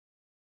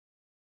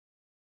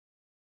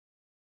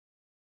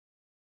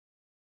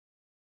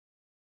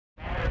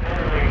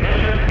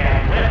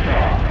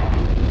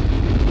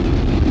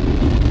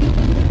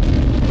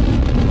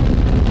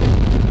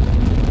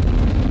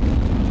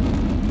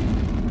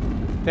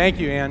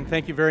Thank you, Ann.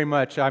 Thank you very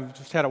much. I've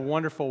just had a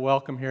wonderful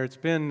welcome here. It's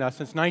been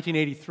since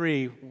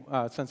 1983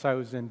 since I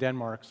was in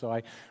Denmark, so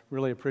I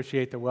really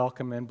appreciate the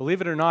welcome. And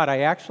believe it or not,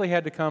 I actually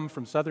had to come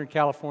from Southern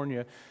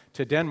California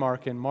to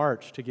Denmark in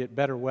March to get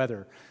better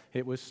weather.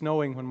 It was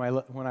snowing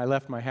when I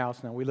left my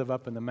house. Now, we live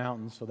up in the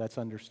mountains, so that's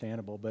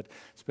understandable. But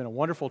it's been a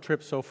wonderful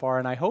trip so far,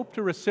 and I hope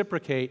to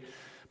reciprocate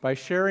by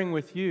sharing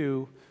with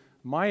you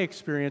my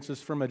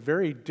experiences from a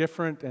very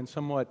different and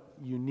somewhat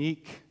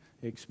unique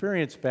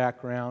experience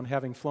background,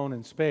 having flown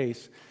in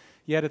space,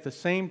 yet at the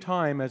same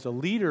time as a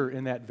leader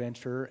in that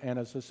venture and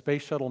as a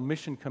space shuttle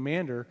mission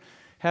commander,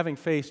 having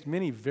faced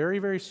many very,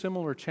 very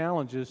similar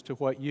challenges to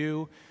what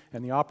you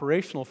and the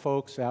operational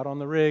folks out on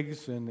the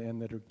rigs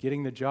and that are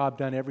getting the job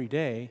done every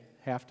day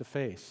have to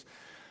face.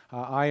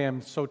 I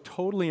am so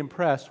totally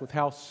impressed with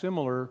how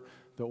similar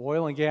the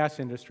oil and gas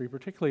industry,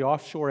 particularly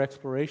offshore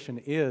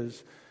exploration,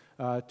 is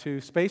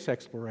to space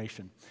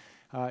exploration.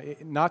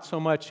 Not so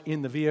much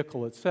in the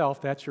vehicle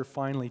itself, that's your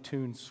finely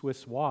tuned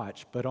Swiss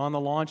watch, but on the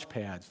launch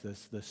pads,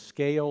 the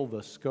scale,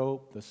 the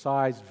scope, the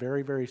size,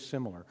 very, very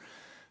similar.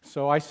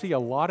 So I see a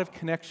lot of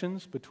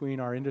connections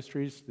between our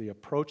industries, the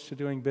approach to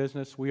doing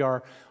business. We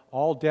are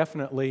all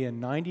definitely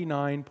in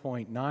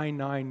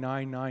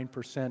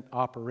 99.9999%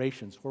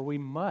 operations where we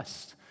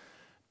must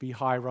be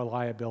high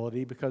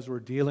reliability because we're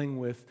dealing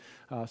with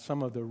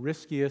some of the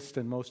riskiest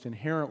and most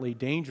inherently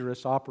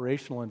dangerous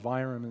operational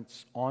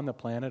environments on the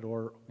planet,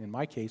 or in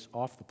my case,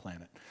 off the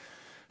planet.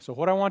 So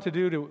what I want to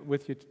do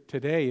with you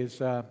today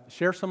is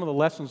share some of the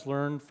lessons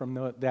learned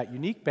from that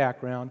unique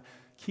background,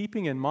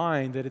 keeping in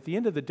mind that at the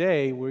end of the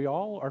day, we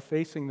all are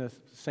facing the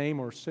same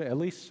or at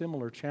least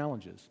similar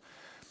challenges.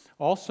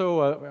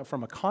 Also,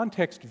 from a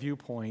context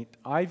viewpoint,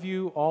 I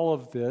view all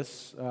of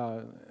this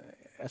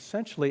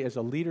essentially as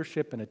a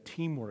leadership and a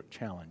teamwork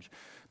challenge.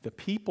 The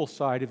people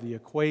side of the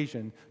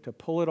equation to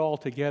pull it all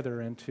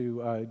together and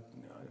to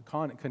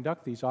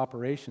conduct these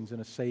operations in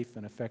a safe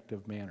and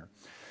effective manner.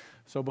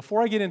 So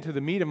before I get into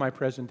the meat of my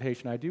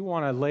presentation, I do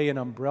want to lay an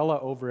umbrella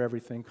over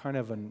everything, kind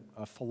of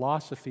a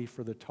philosophy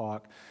for the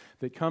talk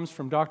that comes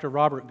from Dr.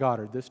 Robert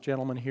Goddard, this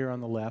gentleman here on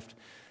the left.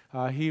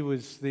 He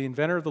was the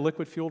inventor of the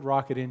liquid-fueled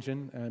rocket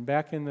engine, and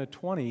back in the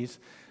 20s,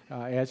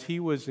 as he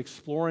was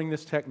exploring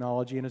this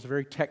technology and as a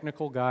very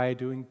technical guy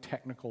doing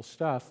technical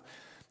stuff,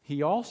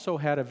 he also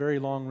had a very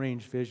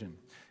long-range vision.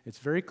 It's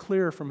very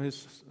clear from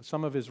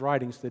some of his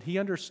writings that he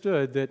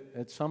understood that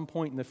at some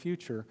point in the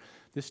future,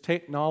 this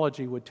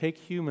technology would take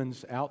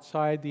humans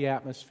outside the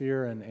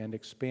atmosphere and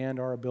expand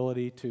our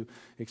ability to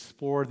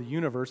explore the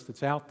universe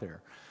that's out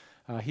there.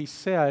 He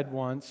said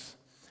once,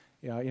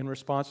 in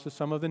response to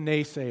some of the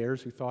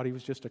naysayers who thought he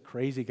was just a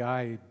crazy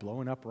guy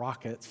blowing up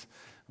rockets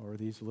or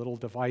these little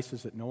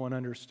devices that no one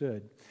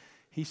understood,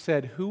 he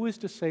said, "Who is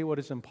to say what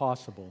is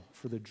impossible?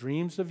 For the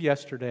dreams of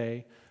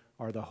yesterday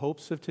are the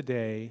hopes of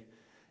today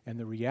and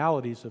the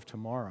realities of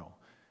tomorrow."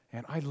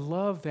 And I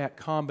love that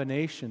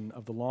combination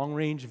of the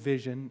long-range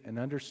vision and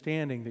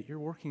understanding that you're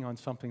working on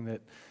something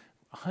that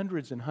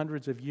hundreds and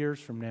hundreds of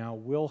years from now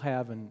will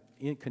have a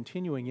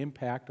continuing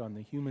impact on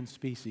the human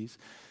species,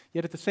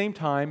 yet at the same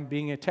time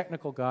being a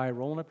technical guy,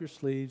 rolling up your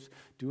sleeves,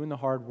 doing the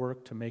hard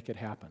work to make it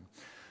happen.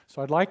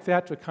 So I'd like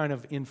that to kind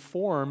of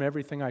inform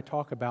everything I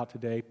talk about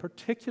today,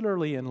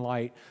 particularly in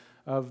light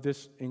of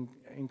this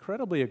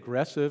incredibly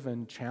aggressive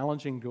and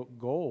challenging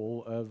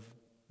goal of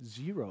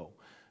zero,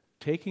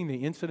 taking the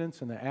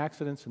incidents and the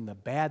accidents and the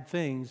bad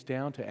things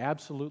down to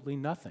absolutely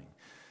nothing.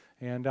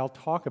 And I'll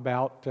talk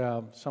about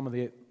some of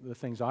the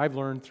things I've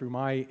learned through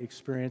my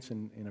experience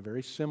in a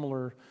very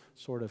similar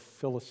sort of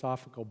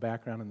philosophical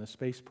background in the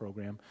space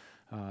program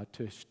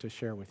to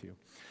share with you.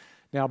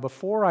 Now,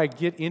 before I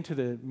get into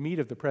the meat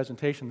of the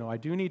presentation, though, I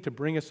do need to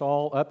bring us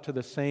all up to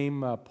the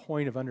same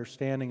point of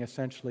understanding,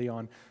 essentially,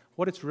 on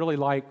what it's really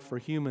like for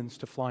humans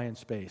to fly in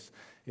space.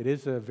 It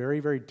is a very,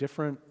 very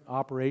different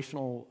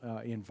operational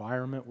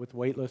environment with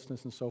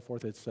weightlessness and so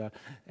forth. It's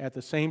at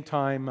the same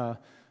time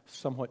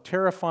somewhat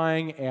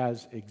terrifying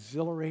as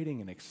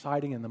exhilarating and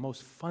exciting and the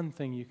most fun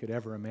thing you could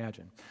ever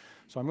imagine.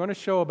 So I'm going to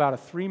show about a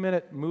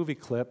 3-minute movie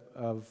clip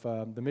of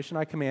the mission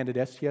I commanded,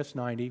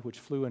 STS-90, which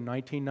flew in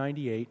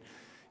 1998.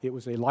 It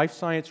was a life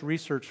science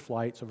research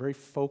flight, so very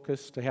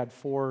focused. They had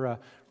 4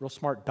 real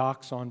smart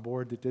docs on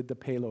board that did the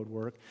payload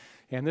work.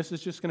 And this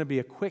is just going to be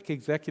a quick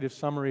executive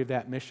summary of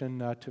that mission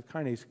to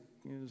kind of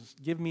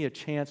give me a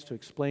chance to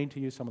explain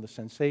to you some of the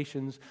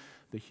sensations,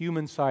 the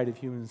human side of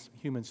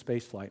human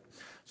spaceflight.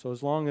 So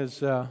as long as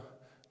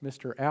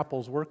Mr.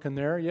 Apple's working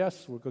there,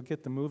 yes, we'll go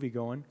get the movie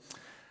going.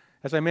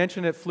 As I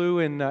mentioned, it flew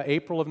in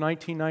April of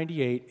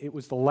 1998. It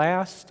was the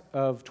last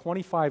of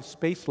 25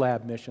 Space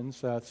Lab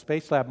missions. The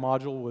Space Lab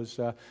module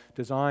was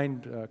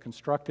designed,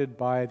 constructed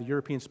by the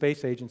European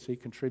Space Agency,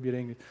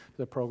 contributing to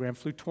the program.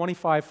 Flew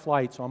 25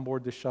 flights on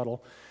board the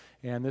shuttle,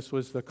 and this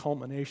was the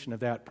culmination of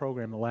that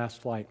program, the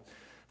last flight.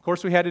 Of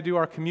course, we had to do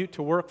our commute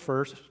to work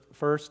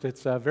first.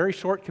 It's a very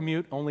short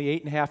commute, only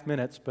 8.5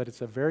 minutes, but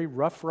it's a very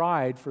rough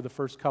ride for the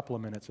first couple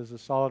of minutes. As the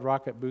solid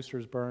rocket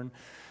boosters burn,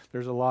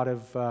 there's a lot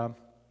of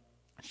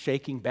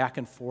shaking back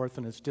and forth,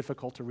 and it's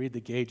difficult to read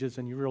the gauges,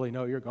 and you really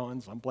know you're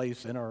going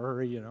someplace in a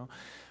hurry, you know.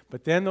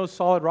 But then those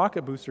solid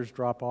rocket boosters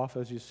drop off,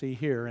 as you see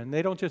here, and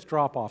they don't just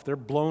drop off. They're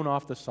blown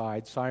off the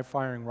side,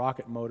 side-firing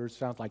rocket motors.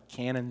 Sounds like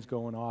cannons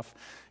going off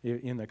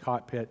in the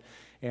cockpit.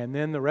 And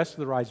then the rest of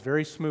the ride's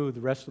very smooth,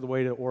 the rest of the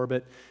way to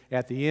orbit.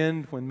 At the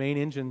end, when main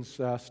engines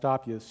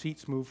stop, the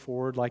seats move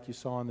forward like you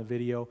saw in the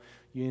video.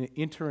 You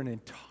enter an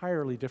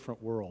entirely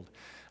different world.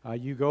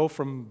 You go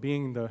from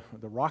being the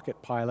rocket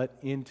pilot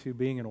into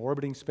being an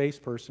orbiting space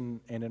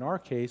person, and in our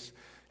case,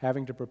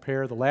 having to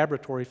prepare the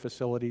laboratory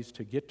facilities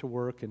to get to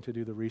work and to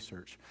do the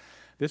research.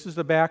 This is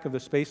the back of the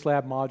Space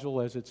Lab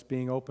module as it's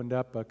being opened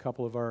up. A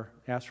couple of our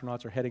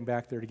astronauts are heading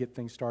back there to get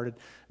things started.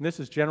 And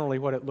this is generally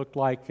what it looked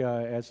like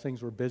as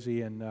things were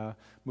busy and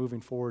moving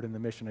forward in the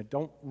mission. I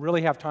don't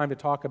really have time to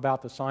talk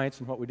about the science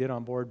and what we did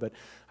on board, but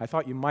I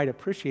thought you might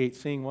appreciate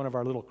seeing one of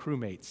our little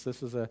crewmates.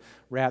 This is a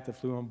rat that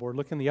flew on board.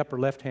 Look in the upper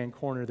left-hand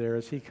corner there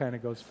as he kind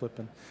of goes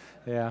flipping.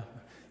 Yeah.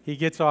 He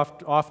gets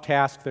off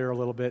task there a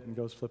little bit and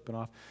goes flipping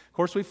off. Of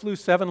course, we flew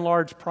 7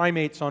 large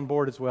primates on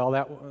board as well.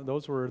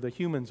 Those were the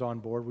humans on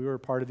board. We were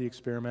part of the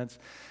experiments.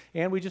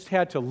 And we just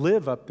had to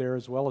live up there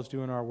as well as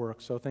doing our work.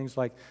 So things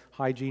like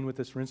hygiene with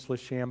this rinseless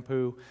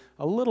shampoo,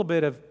 a little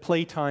bit of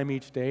playtime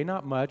each day,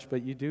 not much,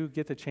 but you do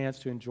get the chance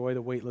to enjoy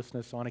the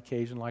weightlessness on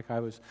occasion, like I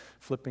was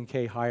flipping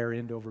K higher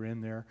end over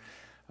in there.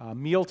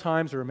 Meal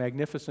times are a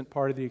magnificent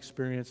part of the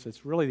experience.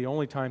 It's really the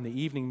only time,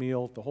 the evening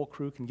meal, the whole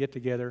crew can get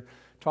together,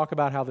 talk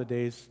about how the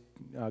day's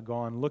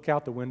gone, look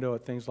out the window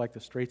at things like the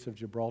Straits of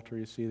Gibraltar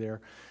you see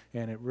there,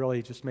 and it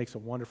really just makes a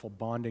wonderful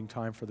bonding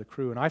time for the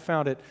crew. And I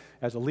found it,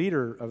 as a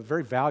leader, a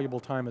very valuable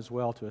time as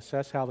well to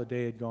assess how the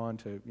day had gone,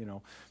 to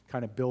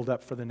kind of build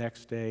up for the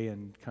next day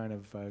and kind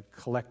of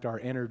collect our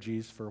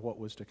energies for what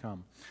was to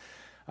come.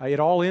 It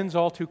all ends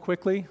all too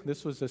quickly.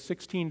 This was a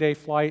 16-day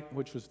flight,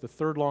 which was the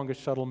 3rd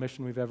longest shuttle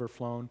mission we've ever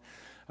flown.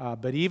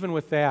 But even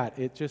with that,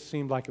 it just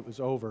seemed like it was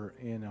over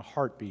in a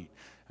heartbeat.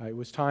 It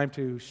was time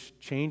to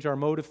change our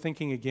mode of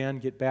thinking again,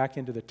 get back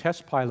into the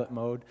test pilot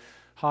mode,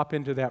 hop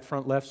into that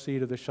front left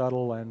seat of the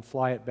shuttle and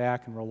fly it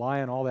back and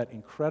rely on all that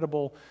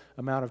incredible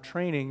amount of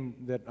training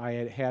that I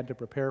had to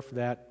prepare for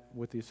that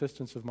with the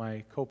assistance of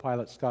my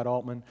co-pilot, Scott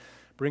Altman,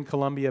 bring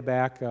Columbia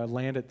back,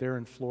 land it there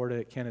in Florida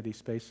at Kennedy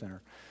Space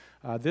Center.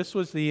 This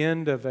was the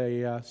end of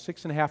a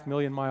 6.5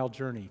 million mile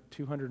journey,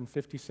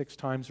 256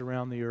 times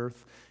around the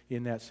Earth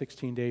in that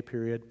 16-day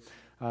period.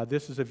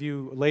 This is a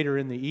view later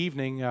in the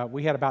evening.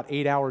 We had about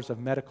 8 hours of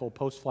medical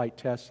post-flight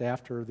tests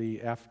after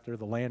the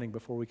landing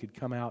before we could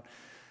come out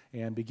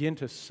and begin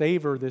to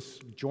savor this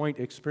joint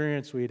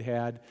experience we had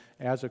had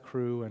as a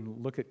crew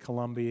and look at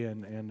Columbia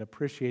and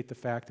appreciate the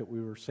fact that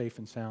we were safe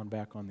and sound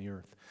back on the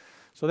Earth.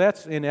 So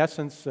that's, in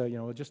essence,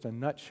 just a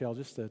nutshell,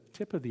 just the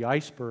tip of the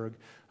iceberg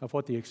of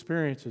what the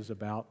experience is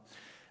about.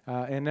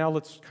 And now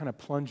let's kind of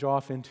plunge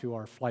off into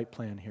our flight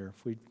plan here.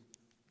 If we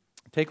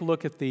take a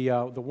look at the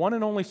one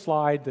and only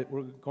slide that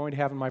we're going to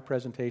have in my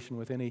presentation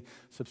with any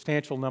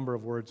substantial number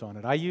of words on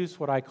it. I use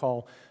what I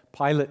call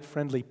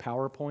pilot-friendly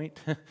PowerPoint.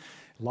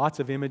 Lots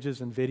of images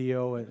and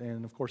video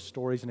and, of course,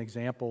 stories and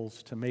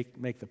examples to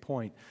make the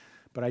point.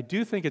 But I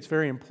do think it's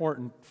very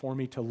important for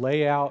me to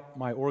lay out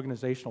my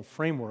organizational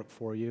framework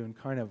for you and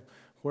kind of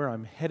where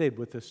I'm headed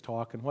with this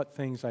talk and what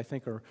things I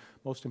think are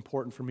most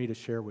important for me to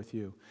share with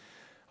you.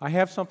 I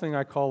have something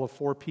I call a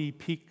 4P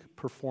peak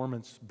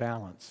performance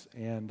balance.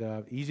 And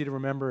easy to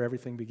remember,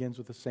 everything begins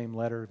with the same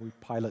letter. We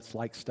pilots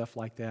like stuff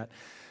like that.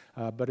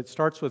 But it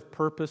starts with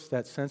purpose,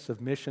 that sense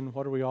of mission.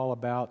 What are we all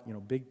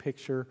about? Big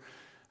picture.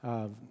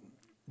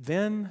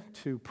 Then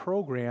to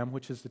program,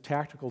 which is the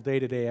tactical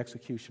day-to-day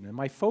execution. And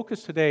my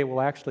focus today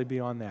will actually be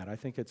on that. I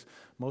think it's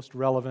most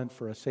relevant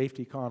for a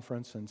safety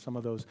conference and some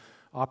of those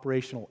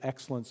operational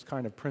excellence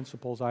kind of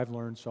principles I've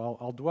learned, so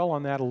I'll dwell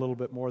on that a little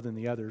bit more than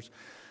the others.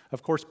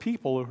 Of course,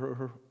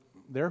 people,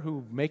 they're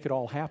who make it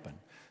all happen.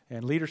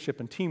 And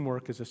leadership and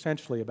teamwork is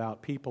essentially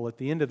about people. At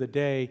the end of the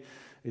day,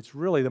 it's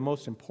really the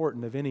most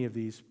important of any of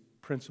these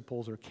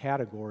principles or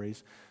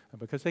categories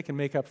because they can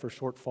make up for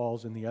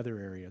shortfalls in the other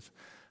areas.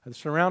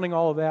 Surrounding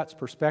all of that's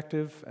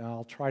perspective.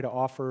 I'll try to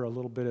offer a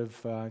little bit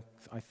of,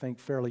 I think,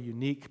 fairly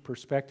unique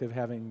perspective,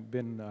 having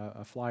been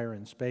a flyer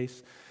in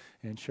space,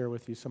 and share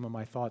with you some of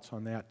my thoughts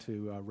on that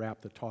to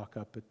wrap the talk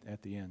up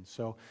at the end.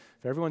 So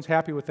if everyone's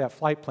happy with that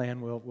flight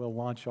plan, we'll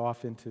launch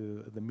off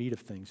into the meat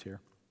of things here.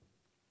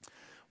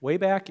 Way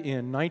back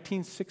in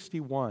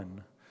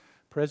 1961,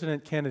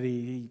 President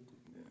Kennedy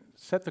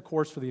set the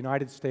course for the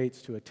United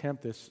States to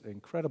attempt this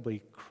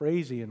incredibly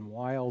crazy and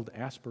wild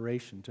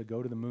aspiration to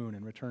go to the moon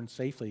and return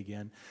safely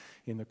again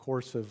in the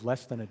course of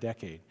less than a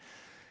decade.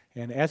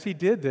 And as he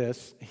did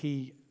this,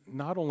 he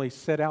not only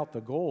set out the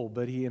goal,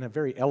 but he, in a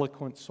very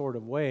eloquent sort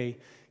of way,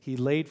 he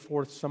laid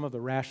forth some of the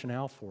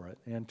rationale for it.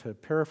 And to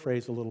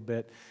paraphrase a little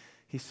bit,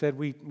 he said,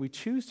 we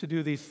choose to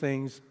do these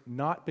things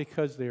not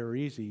because they are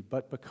easy,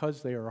 but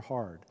because they are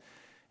hard.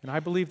 And I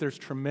believe there's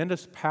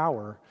tremendous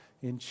power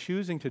in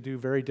choosing to do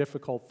very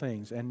difficult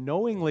things and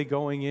knowingly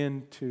going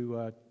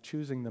into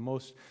choosing the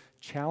most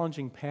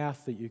challenging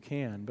path that you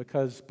can,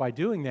 because by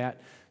doing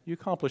that, you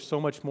accomplish so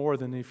much more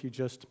than if you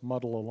just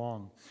muddle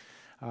along.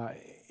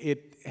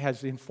 It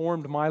has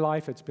informed my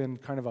life. It's been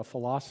kind of a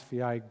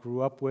philosophy I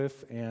grew up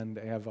with and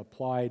have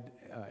applied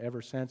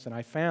ever since. And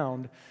I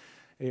found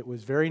it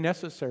was very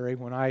necessary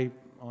when I,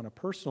 on a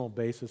personal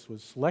basis,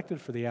 was selected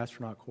for the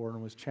astronaut corps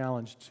and was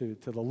challenged to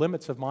the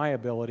limits of my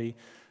ability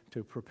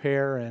to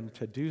prepare and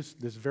to do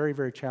this very,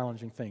 very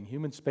challenging thing.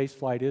 Human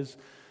spaceflight is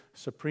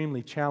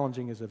supremely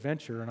challenging as a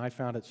venture, and I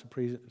found it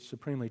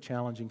supremely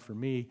challenging for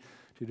me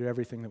to do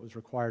everything that was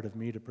required of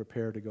me to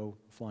prepare to go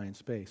fly in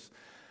space.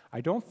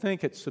 I don't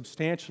think it's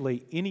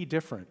substantially any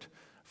different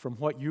from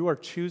what you are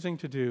choosing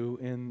to do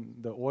in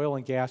the oil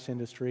and gas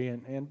industry,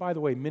 and by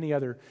the way, many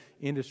other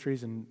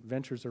industries and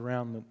ventures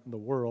around the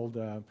world.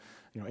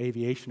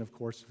 Aviation, of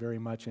course, very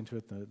much into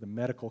it, the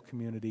medical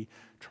community,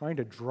 trying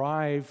to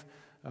drive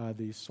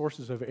these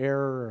sources of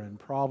error and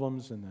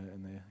problems and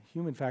the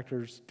human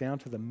factors down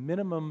to the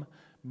minimum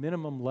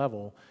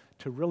level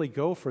to really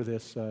go for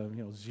this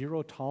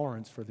zero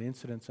tolerance for the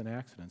incidents and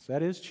accidents.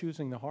 That is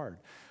choosing the hard.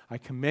 I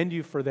commend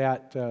you for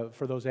that,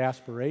 for those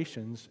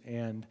aspirations,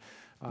 and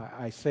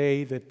I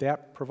say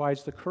that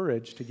provides the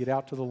courage to get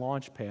out to the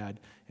launch pad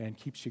and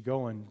keeps you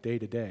going day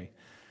to day.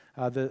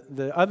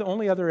 The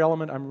only other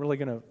element I'm really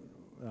going to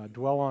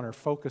dwell on or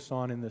focus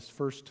on in this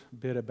first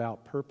bit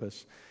about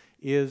purpose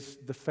is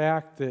the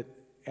fact that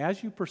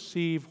as you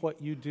perceive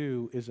what you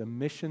do is a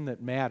mission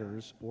that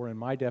matters, or in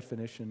my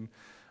definition,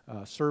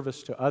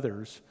 service to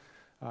others,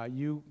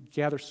 you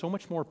gather so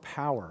much more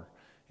power,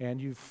 and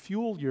you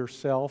fuel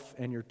yourself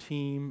and your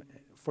team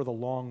for the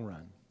long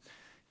run.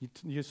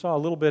 You saw a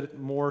little bit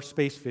more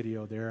space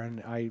video there,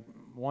 and I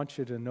want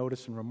you to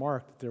notice and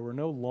remark that there were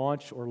no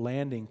launch or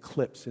landing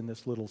clips in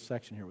this little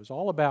section here. It was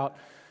all about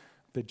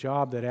the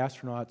job that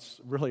astronauts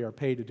really are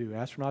paid to do.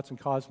 Astronauts and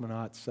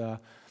cosmonauts,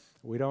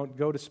 we don't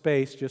go to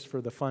space just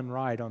for the fun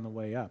ride on the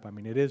way up. I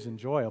mean, it is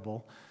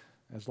enjoyable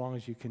as long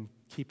as you can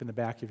keep in the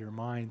back of your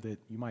mind that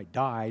you might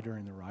die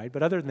during the ride.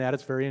 But other than that,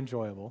 it's very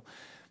enjoyable.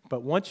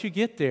 But once you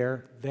get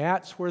there,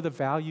 that's where the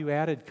value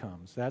added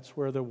comes. That's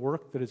where the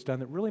work that is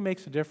done that really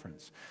makes a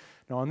difference.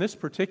 Now, on this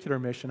particular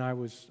mission, it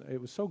was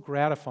so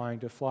gratifying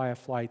to fly a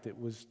flight that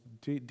was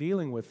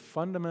dealing with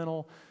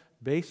fundamental,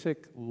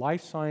 basic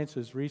life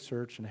sciences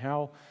research and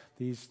how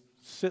these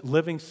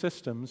living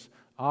systems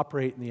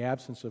operate in the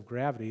absence of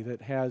gravity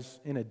that has,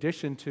 in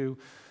addition to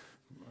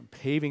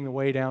paving the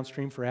way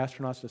downstream for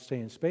astronauts to stay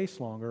in space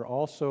longer,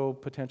 also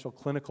potential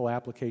clinical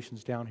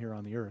applications down here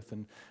on the Earth.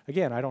 And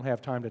again, I don't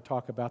have time to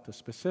talk about the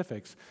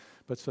specifics,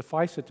 but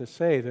suffice it to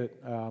say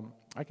that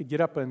I could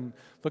get up and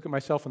look at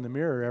myself in the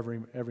mirror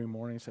every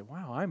morning and say,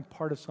 wow, I'm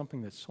part of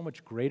something that's so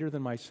much greater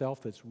than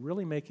myself, that's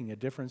really making a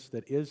difference,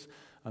 that is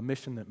a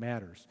mission that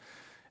matters.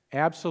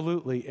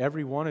 Absolutely,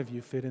 every one of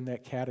you fit in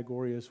that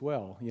category as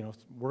well.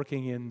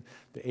 Working in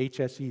the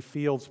HSE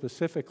field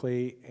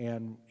specifically,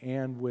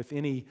 and with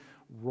any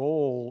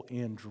role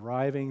in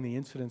driving the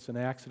incidents and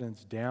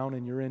accidents down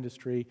in your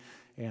industry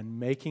and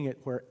making it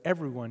where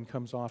everyone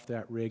comes off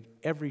that rig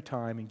every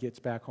time and gets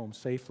back home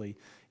safely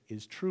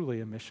is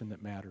truly a mission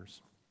that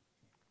matters.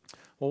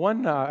 Well,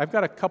 I've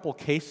got a couple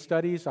case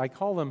studies. I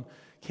call them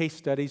case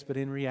studies, but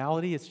in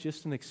reality, it's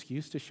just an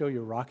excuse to show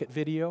you a rocket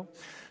video.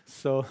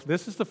 So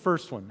this is the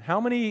first one. How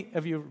many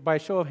of you, by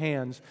show of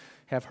hands,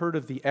 have heard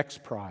of the X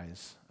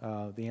Prize,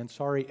 the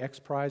Ansari X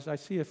Prize? I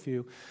see a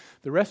few.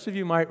 The rest of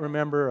you might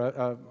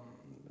remember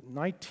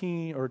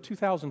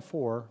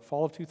 2004,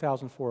 fall of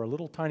 2004, a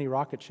little tiny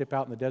rocket ship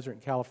out in the desert in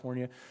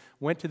California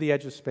went to the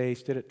edge of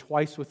space, did it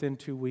twice within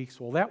 2 weeks.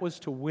 Well, that was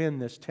to win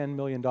this $10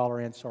 million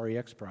Ansari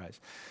X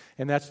Prize.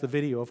 And that's the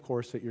video, of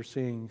course, that you're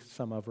seeing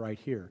some of right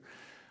here.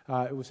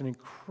 It was an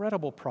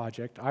incredible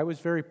project. I was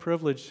very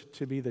privileged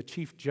to be the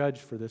chief judge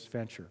for this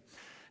venture.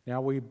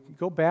 Now, we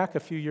go back a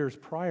few years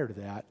prior to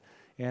that,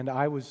 and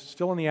I was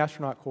still in the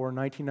astronaut corps in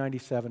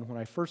 1997 when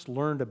I first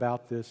learned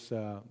about this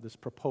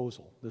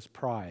proposal, this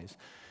prize.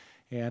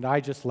 And I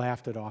just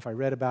laughed it off. I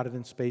read about it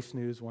in Space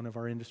News, one of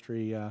our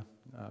industry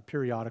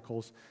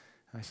periodicals.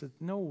 And I said,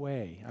 no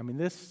way. I mean,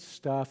 this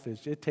stuff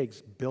it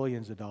takes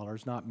billions of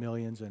dollars, not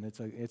millions, and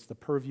it's the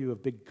purview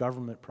of big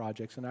government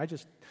projects, and I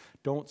just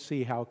don't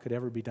see how it could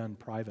ever be done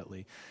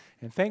privately.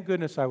 And thank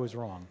goodness I was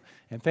wrong.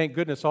 And thank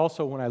goodness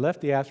also when I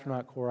left the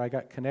astronaut corps, I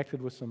got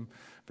connected with some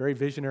very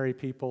visionary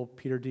people,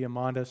 Peter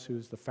Diamandis,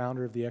 who's the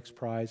founder of the X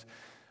Prize.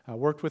 I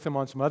worked with him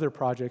on some other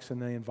projects, and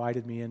they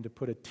invited me in to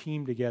put a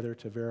team together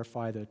to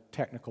verify the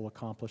technical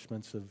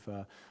accomplishments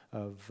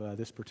of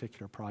this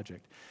particular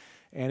project.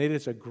 And it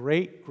is a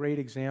great, great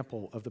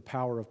example of the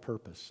power of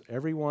purpose.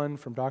 Everyone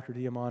from Dr.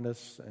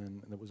 Diamandis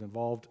and that was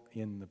involved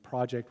in the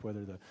project,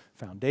 whether the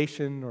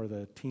foundation or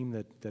the team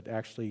that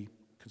actually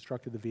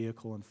constructed the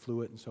vehicle and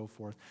flew it and so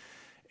forth,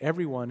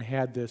 everyone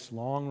had this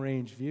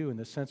long-range view and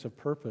this sense of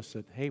purpose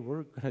that, hey,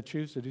 we're going to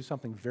choose to do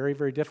something very,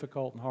 very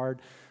difficult and hard.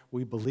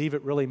 We believe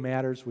it really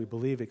matters. We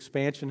believe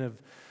expansion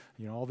of,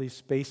 all these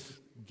space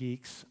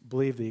geeks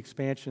believe the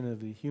expansion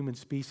of the human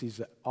species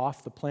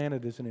off the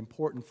planet is an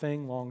important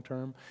thing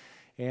long-term.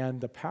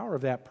 And the power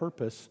of that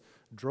purpose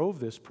drove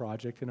this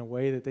project in a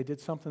way that they did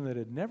something that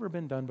had never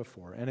been done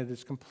before. And it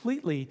has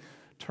completely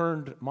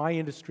turned my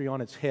industry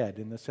on its head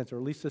in the sense, or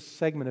at least this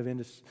segment of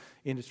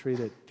industry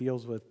that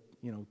deals with,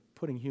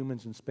 putting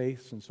humans in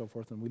space and so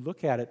forth. And we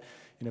look at it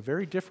in a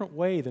very different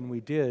way than we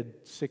did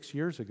 6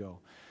 years ago.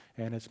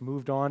 And it's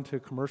moved on to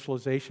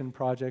commercialization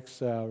projects.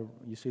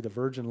 You see the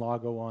Virgin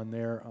logo on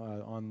there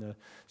on the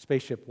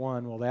Spaceship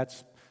One. Well,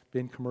 that's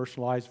been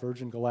commercialized.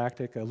 Virgin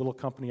Galactic, a little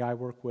company I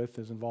work with,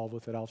 is involved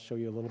with it. I'll show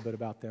you a little bit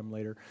about them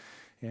later.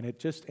 And it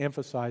just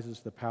emphasizes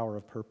the power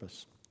of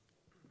purpose.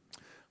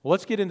 Well,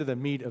 let's get into the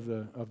meat of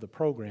the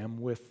program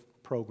with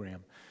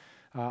program.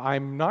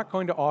 I'm not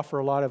going to offer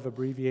a lot of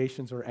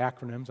abbreviations or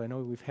acronyms. I know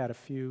we've had a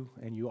few,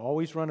 and you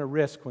always run a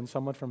risk when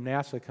someone from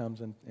NASA comes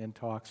and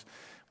talks.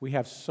 We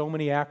have so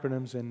many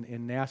acronyms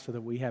in NASA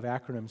that we have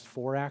acronyms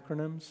for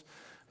acronyms.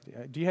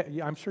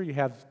 I'm sure you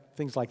have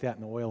things like that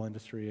in the oil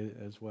industry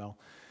as well.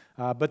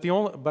 But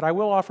I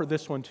will offer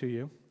this one to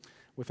you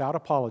without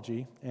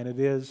apology, and it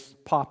is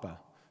PAPA.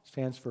 It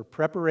stands for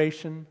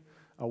Preparation,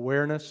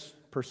 Awareness,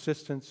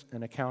 Persistence,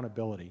 and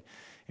Accountability.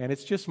 And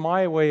it's just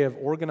my way of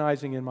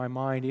organizing in my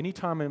mind.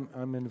 Anytime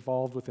I'm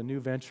involved with a new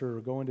venture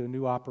or go into a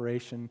new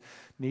operation,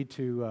 need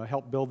to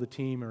help build the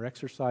team or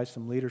exercise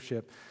some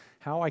leadership,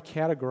 how I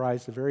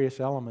categorize the various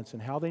elements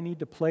and how they need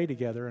to play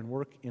together and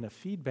work in a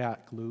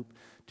feedback loop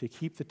to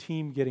keep the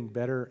team getting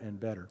better and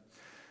better.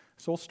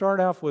 So we'll start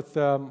off with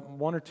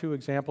one or two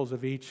examples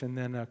of each and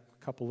then a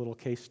couple little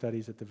case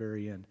studies at the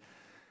very end.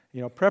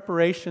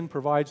 Preparation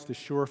provides the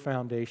sure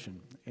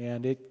foundation,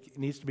 and it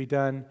needs to be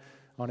done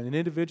on an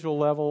individual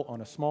level, on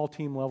a small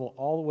team level,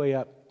 all the way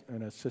up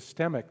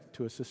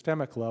to a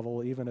systemic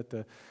level, even at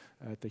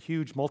the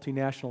huge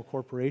multinational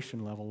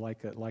corporation level,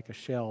 like a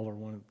Shell or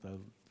one of the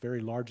very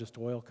largest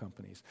oil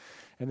companies.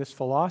 And this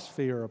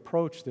philosophy or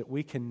approach that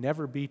we can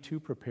never be too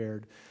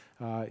prepared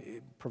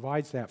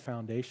provides that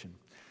foundation.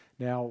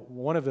 Now,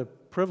 one of the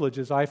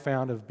privileges I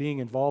found of being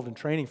involved in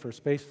training for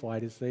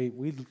spaceflight is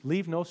we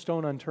leave no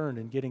stone unturned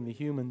in getting the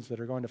humans that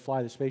are going to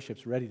fly the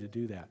spaceships ready to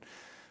do that.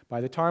 By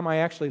the time I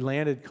actually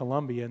landed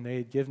Columbia and they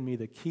had given me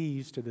the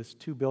keys to this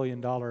 $2 billion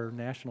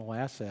national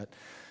asset,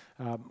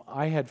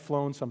 I had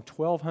flown some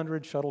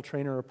 1,200 shuttle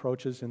trainer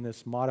approaches in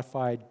this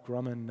modified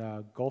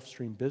Grumman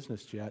Gulfstream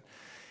business jet.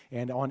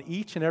 And on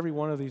each and every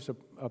one of these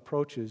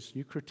approaches,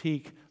 you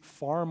critique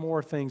far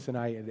more things than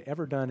I had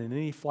ever done in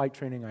any flight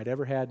training I'd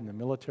ever had in the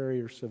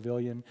military or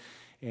civilian.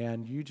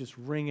 And you just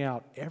wring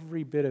out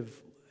every bit of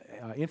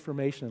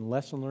information and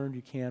lesson learned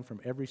you can from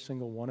every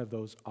single one of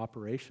those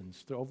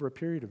operations over a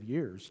period of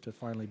years to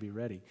finally be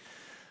ready.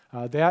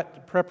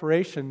 That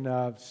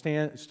preparation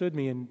stood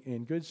me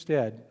in good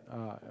stead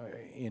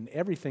in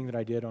everything that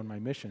I did on my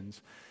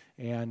missions,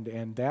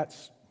 and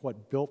that's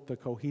what built the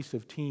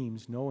cohesive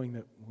teams, knowing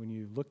that when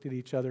you looked at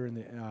each other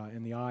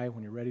in the eye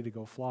when you're ready to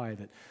go fly,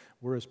 that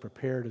we're as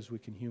prepared as we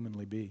can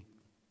humanly be.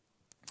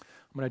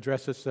 I'm going to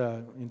address this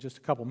in just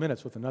a couple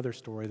minutes with another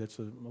story that's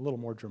a little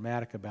more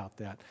dramatic about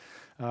that.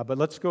 But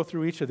let's go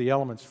through each of the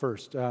elements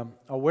first.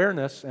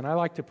 Awareness, and I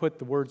like to put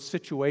the word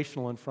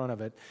situational in front of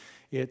it.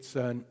 It's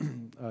a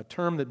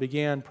term that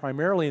began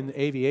primarily in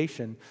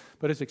aviation,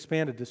 but has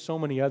expanded to so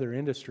many other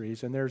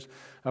industries. And there's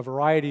a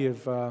variety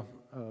of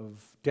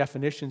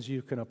definitions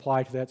you can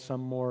apply to that,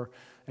 some more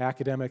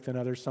academic than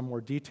others, some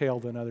more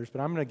detailed than others.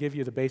 But I'm going to give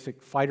you the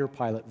basic fighter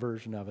pilot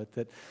version of it,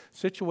 that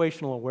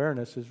situational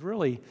awareness is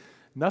really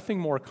nothing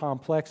more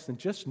complex than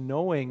just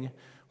knowing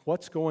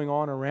what's going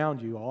on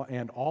around you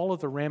and all of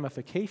the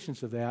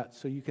ramifications of that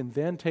so you can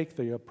then take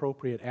the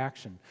appropriate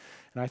action.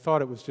 And I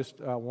thought it was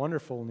just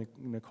wonderful,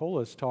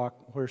 Nicola's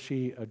talk, where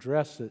she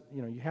addressed that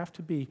you have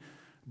to be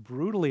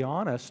brutally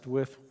honest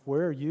with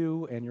where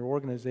you and your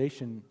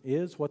organization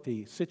is, what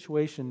the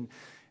situation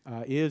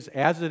is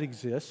as it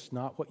exists,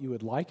 not what you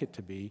would like it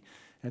to be.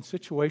 And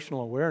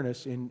situational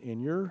awareness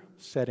in your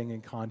setting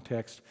and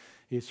context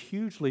is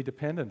hugely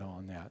dependent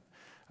on that.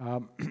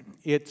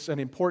 It's an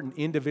important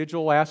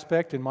individual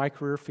aspect in my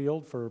career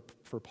field. For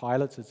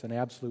pilots, it's an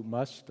absolute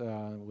must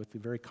with the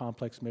very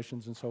complex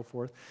missions and so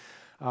forth.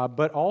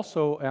 But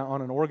also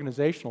on an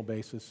organizational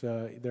basis,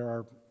 there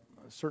are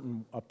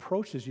certain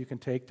approaches you can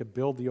take to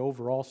build the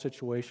overall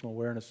situational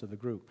awareness of the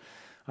group.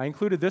 I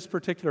included this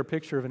particular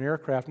picture of an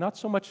aircraft, not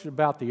so much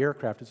about the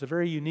aircraft. It's a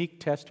very unique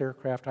test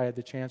aircraft I had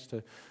the chance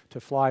to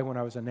fly when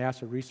I was a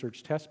NASA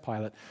research test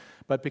pilot,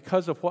 but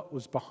because of what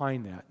was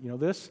behind that.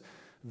 This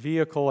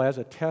vehicle as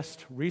a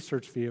test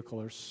research vehicle,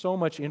 there's so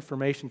much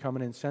information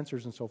coming in,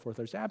 sensors and so forth.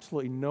 There's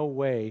absolutely no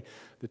way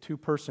the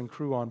two-person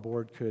crew on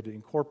board could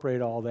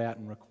incorporate all that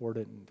and record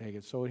it and take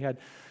it. So we had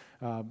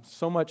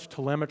so much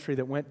telemetry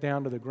that went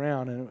down to the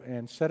ground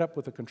and set up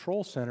with a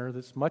control center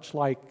that's much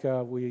like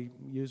we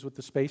use with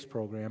the space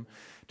program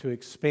to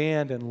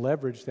expand and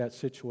leverage that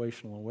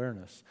situational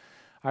awareness.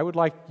 I would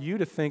like you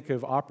to think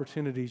of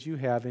opportunities you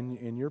have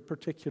in your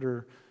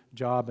particular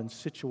job and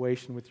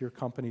situation with your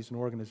companies and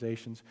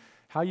organizations,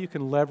 how you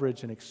can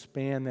leverage and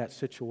expand that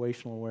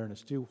situational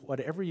awareness. Do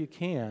whatever you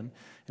can,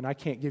 and I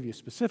can't give you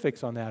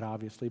specifics on that,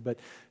 obviously, but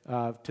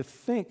to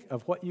think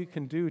of what you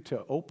can do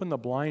to open the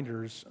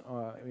blinders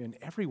in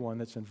everyone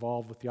that's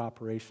involved with the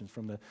operations,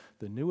 from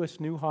the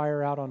newest new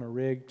hire out on a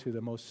rig to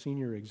the most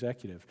senior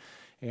executive,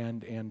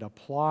 and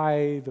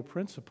apply the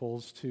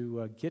principles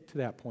to get to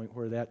that point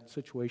where that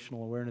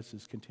situational awareness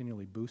is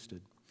continually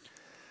boosted.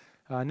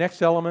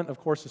 Next element, of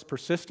course, is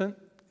persistent,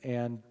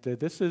 and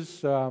this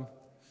is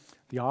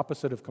the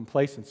opposite of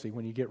complacency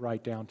when you get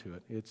right down to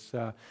it.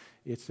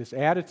 It's this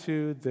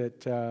attitude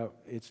that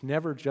it's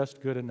never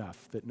just good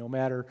enough, that no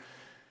matter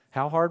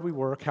how hard we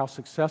work, how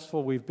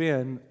successful we've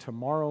been,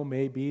 tomorrow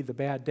may be the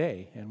bad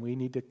day, and we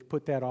need to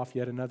put that off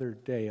yet another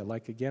day,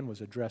 like again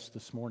was addressed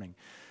this morning.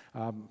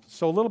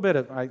 So a little bit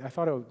of, I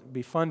thought it would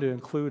be fun to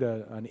include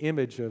an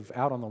image of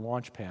out on the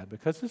launch pad,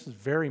 because this is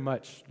very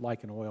much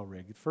like an oil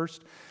rig.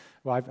 First,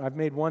 well, I've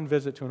made one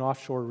visit to an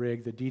offshore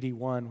rig, the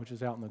DD-1, which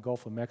is out in the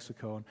Gulf of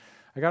Mexico, and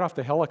I got off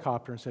the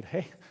helicopter and said,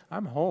 hey,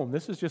 I'm home.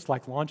 This is just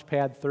like Launch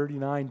Pad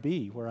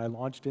 39B, where I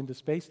launched into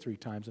space 3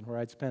 times and where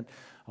I'd spent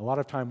a lot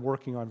of time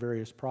working on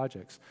various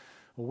projects.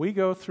 Well, we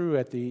go through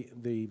at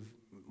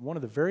one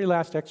of the very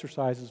last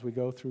exercises we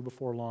go through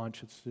before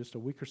launch. It's just a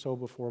week or so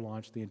before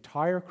launch. The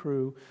entire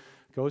crew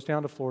goes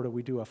down to Florida.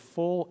 We do a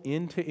full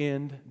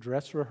end-to-end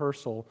dress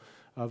rehearsal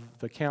of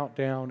the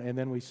countdown, and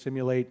then we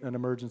simulate an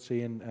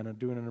emergency and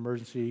doing an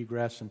emergency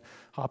egress and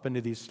hop into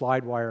these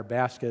slide wire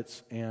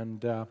baskets.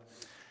 And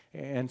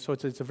so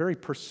it's a very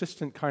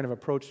persistent kind of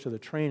approach to the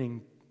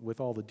training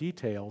with all the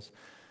details.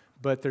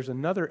 But there's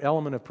another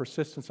element of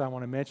persistence I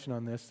want to mention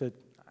on this that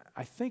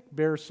I think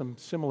bears some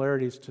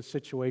similarities to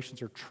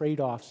situations or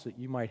trade-offs that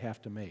you might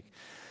have to make.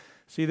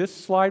 See, this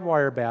slide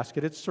wire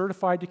basket, it's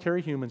certified to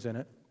carry humans in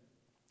it.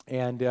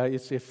 And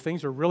if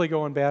things are really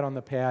going bad on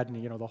the pad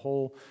and, the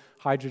whole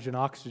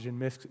hydrogen-oxygen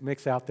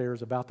mix out there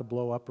is about to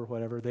blow up or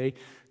whatever, they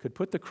could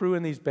put the crew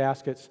in these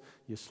baskets.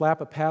 You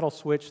slap a paddle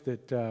switch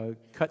that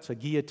cuts a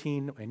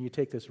guillotine, and you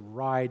take this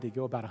ride. You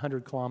go about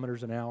 100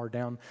 kilometers an hour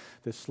down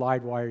this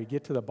slide wire. You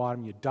get to the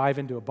bottom, you dive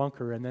into a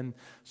bunker, and then,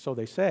 so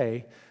they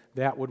say,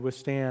 that would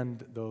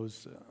withstand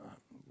those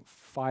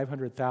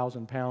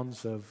 500,000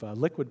 pounds of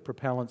liquid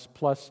propellants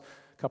plus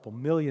a couple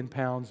million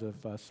pounds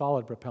of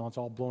solid propellants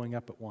all blowing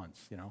up at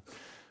once,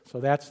 So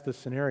that's the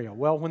scenario.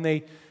 Well, when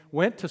they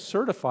went to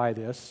certify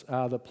this,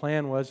 the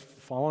plan was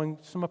following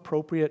some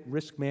appropriate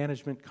risk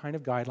management kind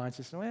of guidelines.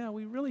 They said, well,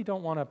 we really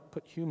don't want to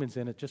put humans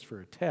in it just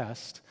for a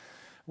test.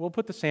 We'll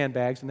put the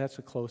sandbags, and that's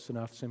a close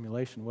enough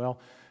simulation. Well,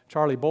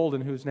 Charlie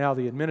Bolden, who's now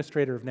the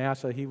administrator of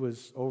NASA, he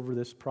was over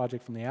this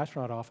project from the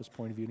astronaut office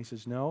point of view, and he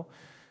says, no,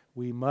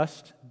 we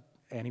must,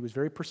 and he was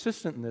very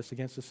persistent in this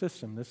against the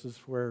system. This is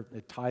where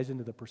it ties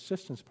into the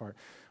persistence part.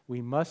 We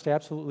must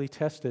absolutely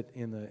test it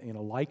in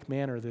a like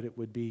manner that it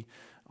would be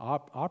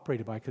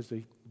operated by, because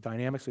the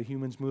dynamics of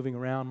humans moving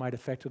around might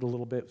affect it a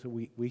little bit, so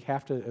we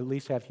have to at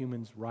least have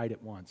humans right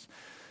at once.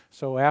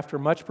 So after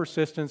much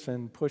persistence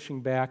and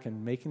pushing back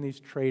and making these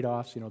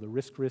trade-offs, the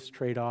risk-risk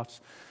trade-offs,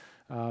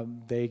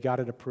 they got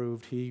it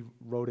approved. He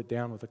wrote it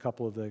down with a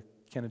couple of the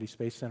Kennedy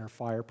Space Center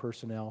fire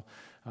personnel,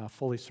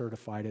 fully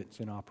certified it's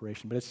in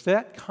operation. But it's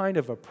that kind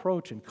of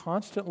approach and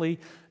constantly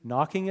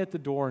knocking at the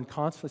door and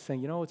constantly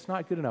saying, it's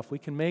not good enough. We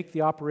can make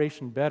the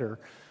operation better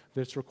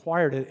that's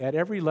required at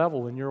every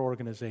level in your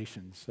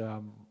organizations.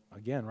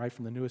 Again, right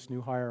from the newest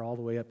new hire all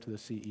the way up to the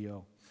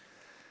CEO.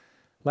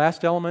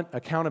 Last element,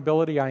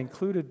 accountability. I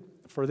included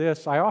for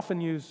this, I often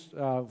use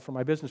for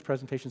my business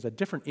presentations a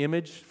different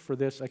image for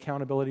this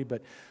accountability,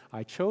 but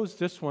I chose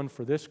this one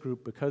for this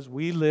group because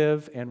we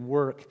live and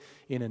work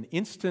in an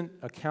instant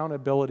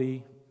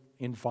accountability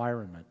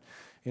environment.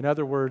 In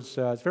other words,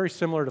 it's very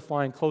similar to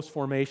flying close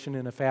formation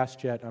in a fast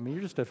jet. I mean,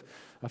 you're just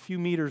a few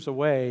meters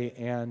away,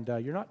 and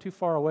you're not too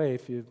far away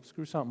if you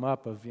screw something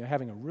up of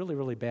having a really,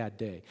 really bad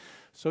day.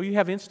 So you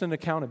have instant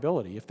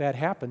accountability. If that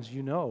happens,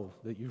 you know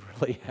that you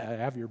really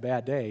have your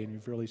bad day and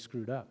you've really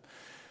screwed up.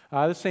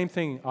 The same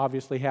thing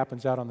obviously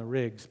happens out on the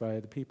rigs by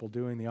the people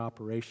doing the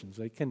operations.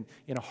 They can,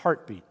 in a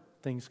heartbeat,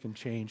 things can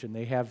change, and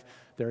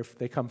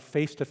they come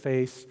face to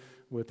face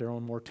with their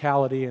own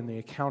mortality and the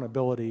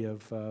accountability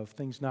of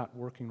things not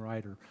working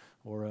right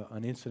or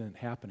an incident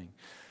happening.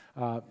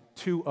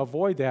 To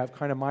avoid that,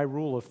 kind of my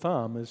rule of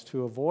thumb is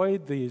to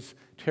avoid these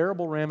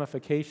terrible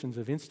ramifications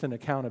of instant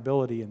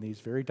accountability in these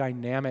very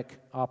dynamic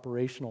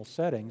operational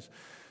settings.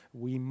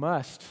 We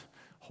must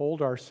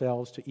hold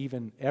ourselves to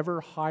even ever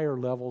higher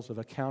levels of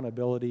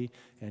accountability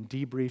and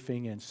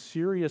debriefing and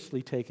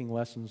seriously taking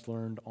lessons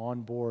learned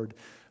on board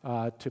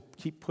to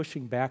keep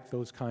pushing back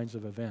those kinds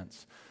of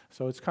events.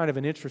 So it's kind of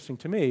an interesting,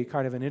 to me,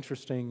 kind of an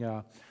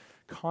interesting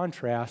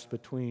contrast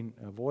between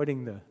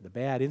avoiding the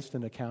bad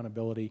instant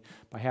accountability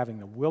by having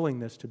the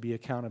willingness to be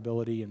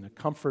accountability in the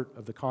comfort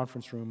of the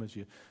conference room as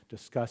you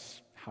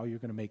discuss how you're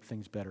going to make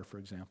things better, for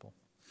example.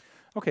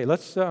 Okay,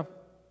 let's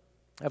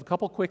I have a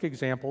couple quick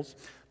examples.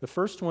 The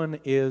first one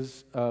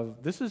is,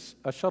 this is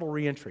a shuttle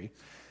reentry.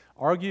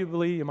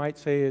 Arguably, you might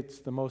say it's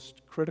the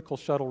most critical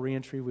shuttle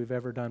reentry we've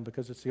ever done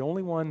because it's the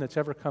only one that's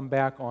ever come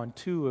back on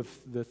 2 of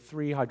the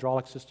 3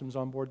 hydraulic systems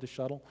on board the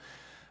shuttle.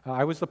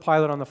 I was the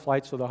pilot on the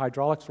flight, so the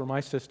hydraulics were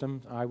my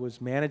system. I was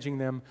managing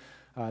them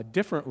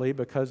differently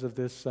because of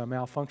this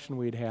malfunction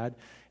we'd had.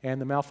 And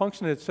the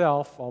malfunction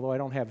itself, although I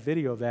don't have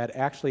video of that,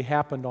 actually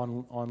happened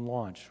on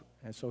launch.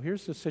 And so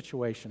here's the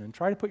situation. And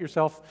try to put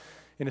yourself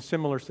in a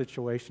similar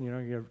situation. You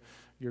know,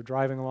 you're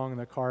driving along in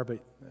the car, but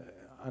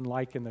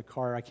unlike in the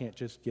car, I can't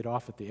just get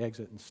off at the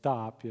exit and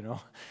stop, you know.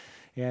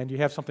 And you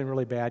have something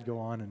really bad go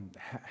on, and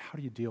how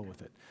do you deal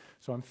with it?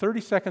 So I'm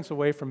 30 seconds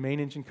away from main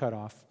engine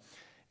cutoff,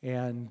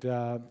 and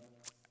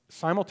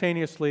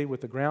simultaneously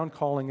with the ground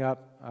calling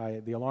up,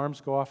 the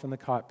alarms go off in the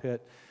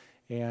cockpit,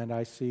 and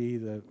I see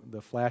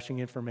the flashing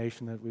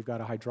information that we've got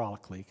a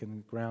hydraulic leak,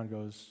 and the ground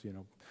goes, you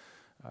know,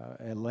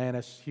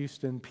 Atlantis,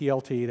 Houston,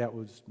 PLT, that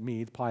was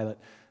me, the pilot,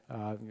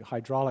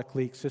 hydraulic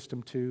leak,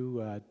 system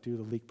 2, do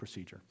the leak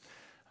procedure.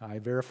 I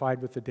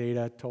verified with the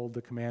data, told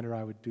the commander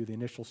I would do the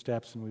initial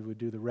steps and we would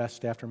do the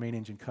rest after main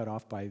engine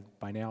cutoff by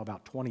now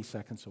about 20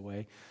 seconds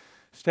away.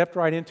 Stepped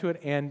right into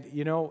it, and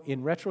you know,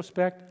 in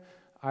retrospect,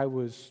 I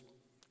was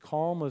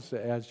calm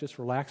as just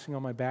relaxing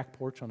on my back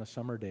porch on a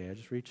summer day. I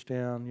just reached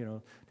down, you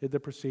know, did the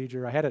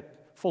procedure. I had it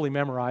fully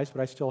memorized,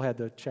 but I still had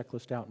the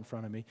checklist out in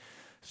front of me.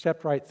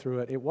 Stepped right through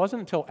it. It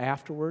wasn't until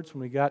afterwards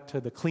when we got to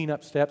the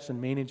cleanup steps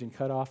and main engine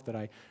cutoff that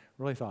I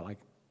really thought, like,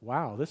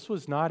 wow, this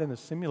was not in the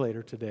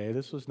simulator today.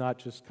 This was not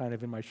just kind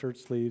of in my shirt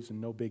sleeves and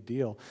no big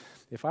deal.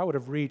 If I would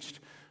have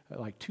reached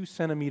like 2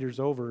 centimeters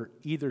over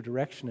either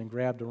direction and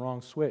grabbed the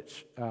wrong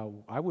switch,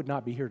 I would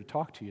not be here to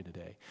talk to you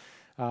today.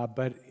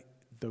 But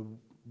the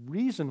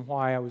reason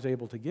why I was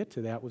able to get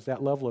to that was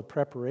that level of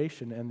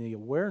preparation and the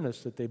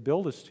awareness that they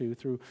build us to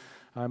through,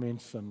 I mean,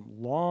 some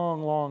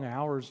long, long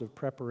hours of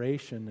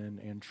preparation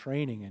and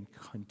training and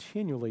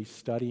continually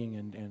studying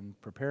and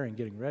preparing,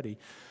 getting ready,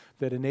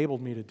 that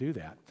enabled me to do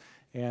that.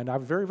 And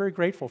I'm very, very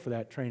grateful for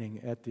that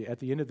training at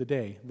the end of the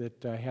day,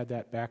 that I had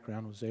that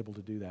background, was able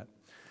to do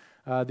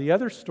that. The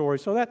other story,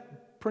 so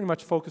that pretty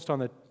much focused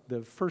on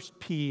the first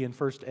P and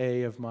first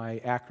A of my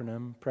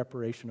acronym,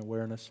 preparation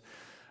awareness.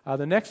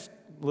 The next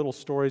little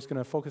story is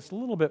going to focus a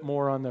little bit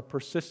more on the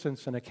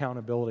persistence and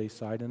accountability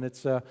side, and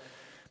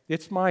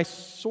it's my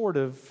sort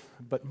of,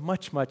 but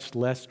much, much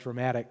less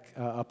dramatic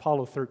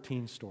Apollo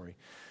 13 story.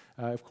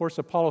 Of course,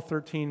 Apollo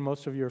 13,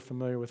 most of you are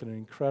familiar with an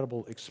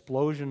incredible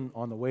explosion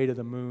on the way to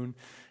the moon,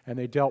 and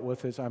they dealt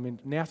with this, I mean,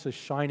 NASA's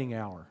shining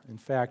hour. In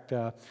fact,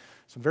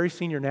 some very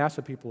senior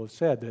NASA people have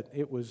said that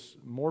it was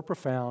more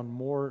profound,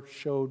 more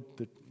showed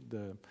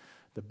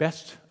the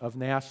best of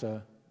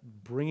NASA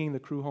bringing the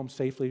crew home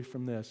safely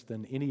from this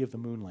than any of the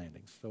moon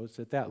landings. So it's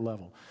at that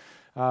level.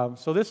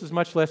 So this is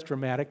much less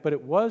dramatic, but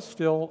it was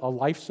still a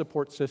life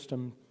support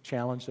system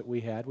challenge that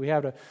we had. We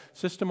had a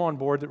system on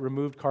board that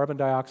removed carbon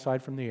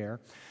dioxide from the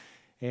air.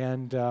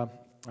 And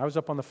I was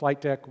up on the flight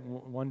deck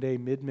one day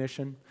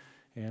mid-mission,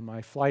 and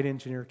my flight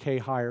engineer, Kay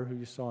Heyer, who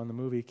you saw in the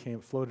movie,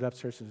 floated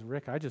upstairs and says,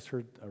 "Rick, I just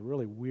heard a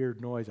really weird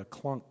noise, a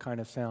clunk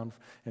kind of sound,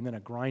 and then a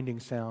grinding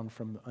sound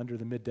from under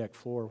the mid-deck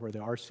floor where the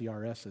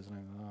RCRS is." And I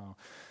went, "Oh."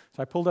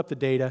 So I pulled up the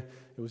data.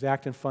 It was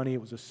acting funny.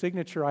 It was a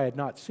signature I had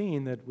not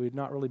seen, that we had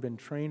not really been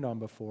trained on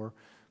before.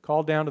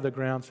 Called down to the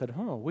ground, said,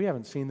 "Oh, we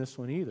haven't seen this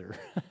one either."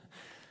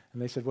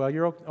 And they said, "Well,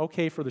 you're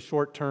okay for the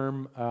short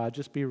term.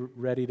 Just be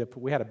ready to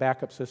put." We had a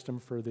backup system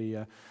for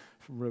the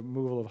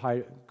removal of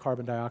high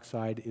carbon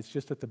dioxide. It's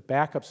just that the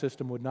backup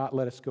system would not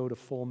let us go to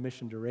full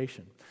mission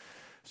duration.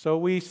 So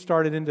we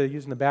started into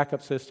using the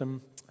backup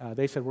system.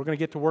 They said, "We're going to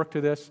get to work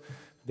to this."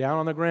 Down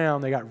on the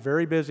ground, they got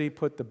very busy,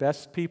 put the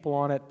best people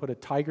on it, put a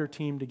Tiger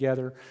team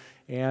together,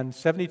 and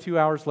 72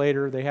 hours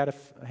later, they had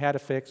a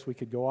fix. We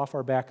could go off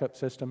our backup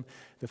system.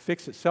 The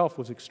fix itself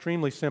was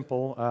extremely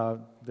simple.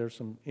 There's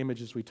some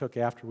images we took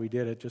after we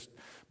did it. Just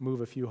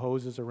move a few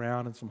hoses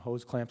around and some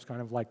hose clamps,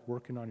 kind of like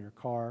working on your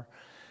car.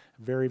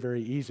 Very,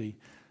 very easy.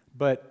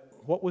 But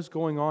what was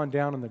going on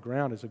down on the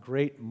ground is a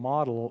great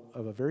model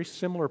of a very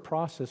similar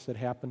process that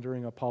happened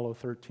during Apollo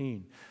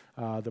 13.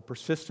 The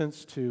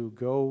persistence to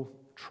go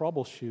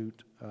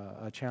troubleshoot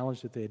a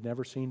challenge that they had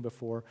never seen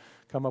before,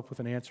 come up with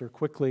an answer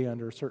quickly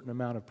under a certain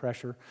amount of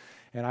pressure.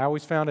 And I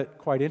always found it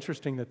quite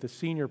interesting that the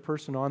senior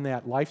person on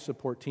that life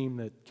support team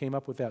that came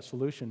up with that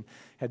solution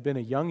had been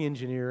a young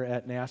engineer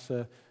at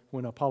NASA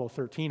when Apollo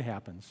 13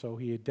 happened. So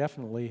he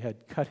definitely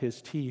had cut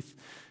his teeth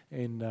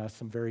in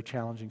some very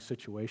challenging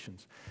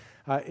situations.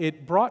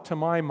 It brought to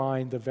my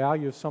mind the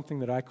value of something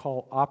that I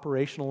call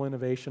operational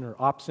innovation or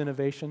ops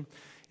innovation.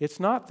 It's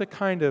not the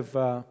kind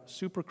of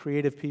super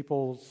creative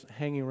people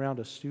hanging around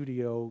a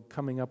studio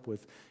coming up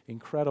with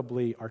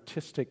incredibly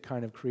artistic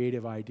kind of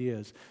creative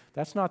ideas.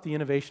 That's not the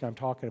innovation I'm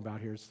talking about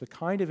here. It's the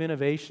kind of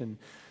innovation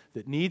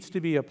that needs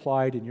to be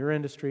applied in your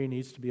industry,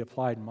 needs to be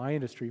applied in my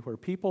industry, where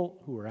people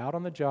who are out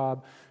on the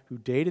job, who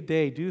day to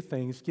day do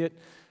things, get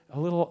a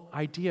little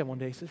idea one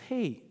day, says,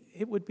 "Hey,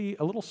 it would be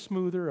a little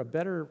smoother, a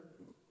better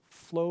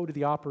flow to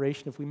the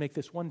operation if we make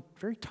this one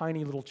very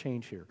tiny little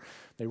change here?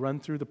 They run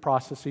through the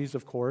processes,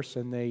 of course,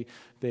 and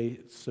they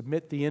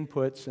submit the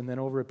inputs, and then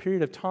over a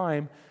period of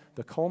time,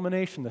 the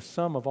culmination, the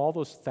sum of all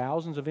those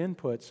thousands of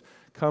inputs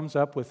comes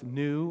up with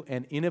new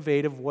and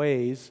innovative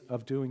ways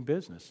of doing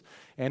business.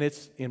 And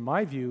it's, in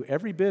my view,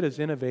 every bit as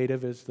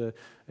innovative as the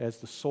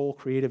sole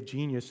creative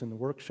genius in the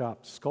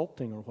workshop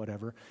sculpting or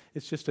whatever.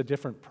 It's just a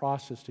different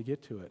process to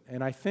get to it.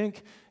 And I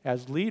think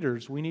as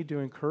leaders, we need to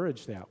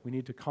encourage that. We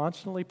need to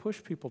constantly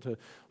push people to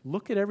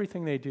look at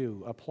everything they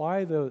do,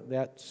 apply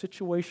that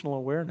situational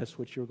awareness,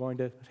 which you're going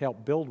to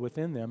help build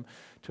within them,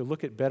 to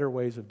look at better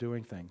ways of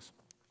doing things.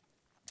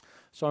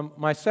 So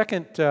my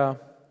second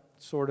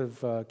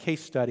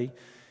case study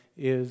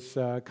is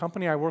a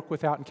company I work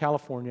with out in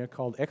California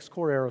called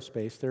Xcore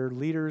Aerospace. They're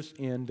leaders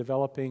in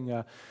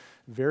developing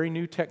very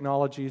new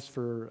technologies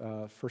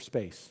for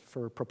space,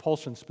 for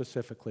propulsion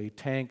specifically,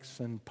 tanks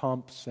and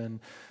pumps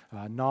and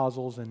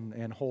nozzles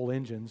and whole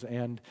engines.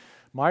 And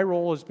my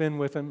role has been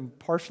with them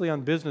partially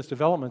on business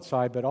development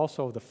side, but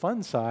also the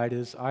fun side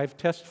is I've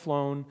test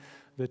flown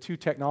the two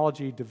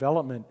technology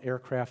development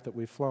aircraft that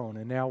we've flown,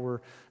 and now we're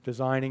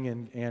designing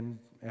and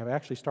have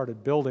actually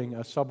started building a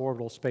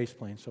suborbital space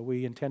plane. So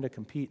we intend to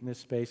compete in this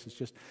space. It's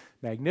just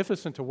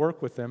magnificent to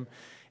work with them.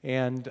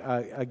 And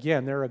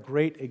again, they're a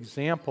great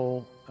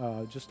example,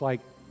 just like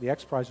the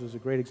X Prize was a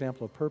great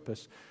example of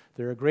purpose.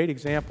 They're a great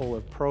example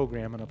of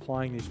program and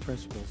applying these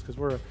principles, because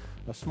we're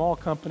a small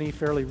company,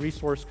 fairly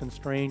resource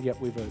constrained, yet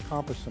we've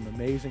accomplished some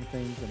amazing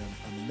things and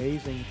an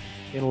amazing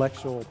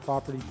intellectual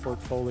property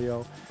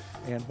portfolio.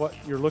 And what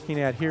you're looking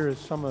at here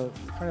is kind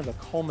of a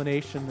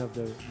culmination of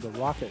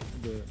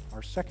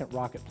our second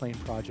rocket plane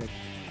project,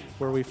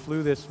 where we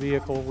flew this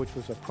vehicle, which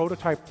was a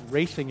prototype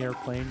racing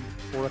airplane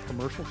for a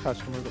commercial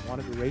customer that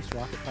wanted to race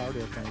rocket-powered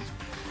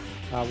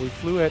airplanes. We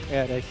flew it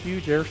at a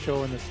huge air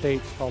show in the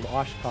States called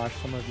Oshkosh.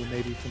 Some of you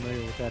may be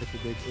familiar with that if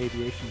you're big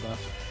aviation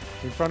buffs,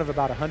 in front of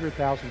about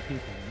 100,000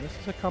 people. And this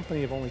is a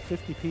company of only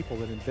 50 people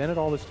that invented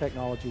all this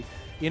technology,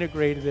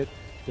 integrated it,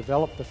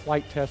 developed the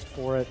flight test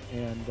for it,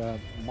 and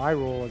my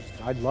role is,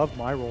 I love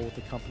my role with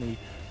the company,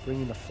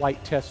 bringing the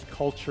flight test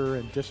culture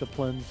and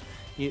disciplines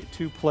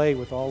to play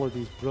with all of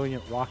these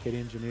brilliant rocket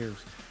engineers.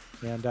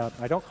 And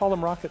I don't call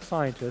them rocket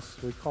scientists.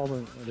 They call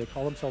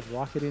themselves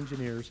rocket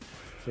engineers.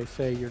 They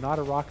say you're not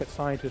a rocket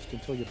scientist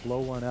until you blow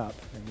one up,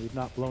 and we've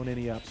not blown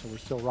any up, so we're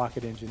still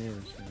rocket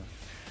engineers. You know.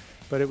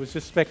 But it was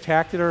just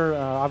spectacular,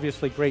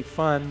 obviously great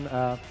fun.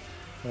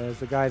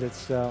 As a guy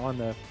that's on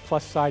the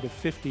plus side of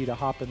 50 to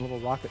hop in little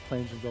rocket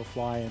planes and go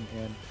fly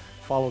and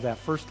follow that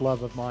first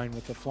love of mine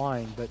with the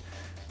flying. But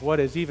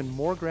what is even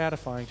more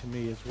gratifying to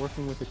me is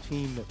working with a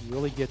team that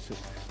really gets it,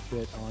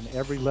 that on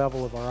every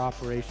level of our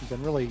operations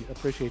and really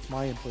appreciates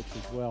my inputs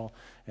as well,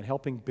 and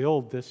helping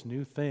build this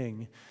new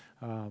thing,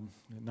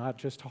 not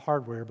just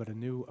hardware, but a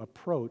new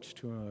approach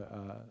to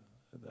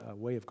a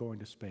way of going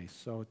to space.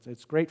 So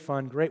it's great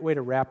fun, great way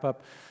to wrap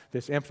up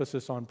this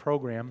emphasis on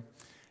program.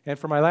 And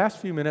for my last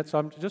few minutes,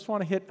 I just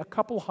want to hit a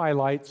couple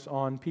highlights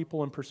on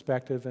people and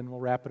perspective, and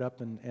we'll wrap it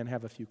up and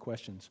have a few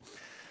questions.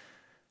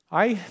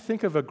 I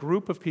think of a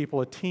group of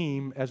people, a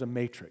team, as a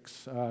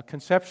matrix.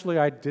 Conceptually,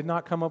 I did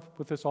not come up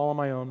with this all on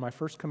my own. My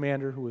first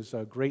commander, who was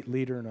a great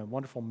leader and a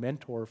wonderful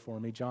mentor for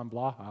me, John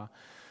Blaha,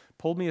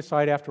 pulled me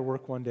aside after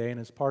work one day, and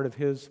as part of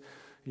his,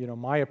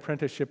 my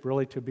apprenticeship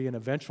really to be an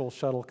eventual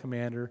shuttle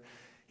commander,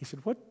 he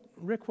said,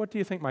 Rick, what do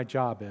you think my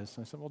job is?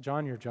 And I said, well,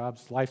 John, your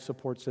job's life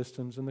support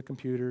systems and the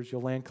computers.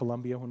 You'll land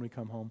Columbia when we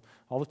come home,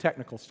 all the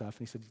technical stuff.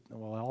 And he said,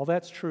 well, all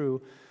that's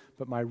true,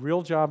 but my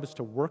real job is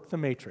to work the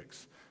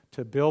matrix,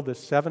 to build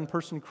this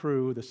 7-person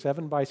crew, the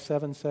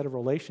 7x7 set of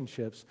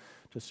relationships,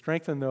 to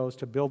strengthen those,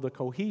 to build the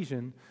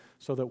cohesion,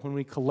 so that when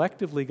we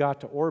collectively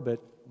got to orbit,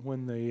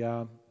 when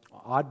the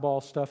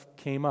oddball stuff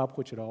came up,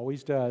 which it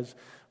always does,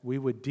 we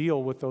would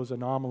deal with those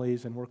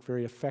anomalies and work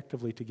very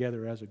effectively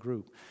together as a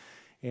group.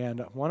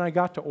 And when I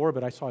got to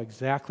orbit, I saw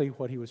exactly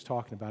what he was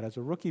talking about. As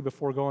a rookie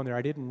before going there,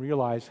 I didn't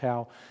realize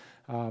how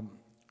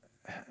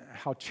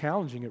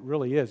challenging it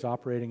really is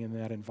operating in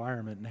that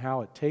environment, and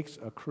how it takes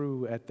a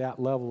crew at that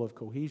level of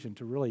cohesion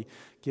to really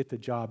get the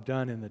job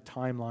done in the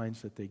timelines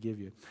that they give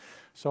you.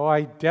 So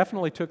I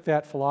definitely took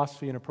that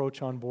philosophy and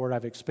approach on board.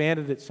 I've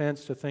expanded it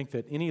since to think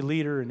that any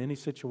leader in any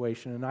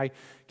situation, and I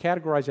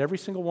categorize every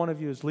single one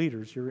of you as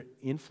leaders, you're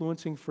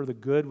influencing for the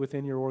good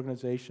within your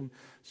organization,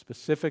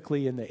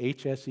 specifically in the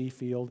HSE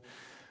field.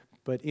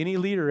 But any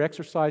leader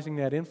exercising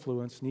that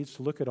influence needs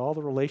to look at all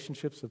the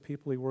relationships of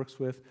people he works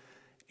with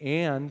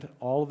and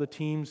all of the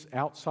teams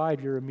outside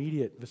your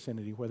immediate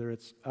vicinity, whether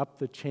it's up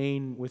the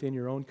chain within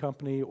your own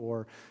company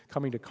or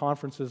coming to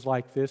conferences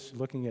like this,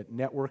 looking at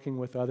networking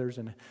with others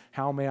and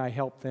how may I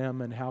help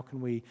them and how can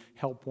we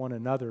help one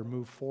another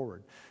move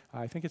forward.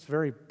 I think it's a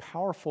very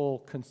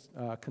powerful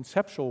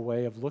conceptual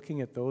way of looking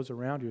at those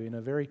around you in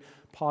a very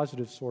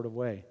positive sort of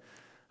way.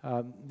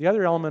 The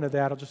other element of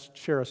that, I'll just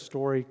share a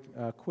story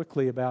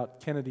quickly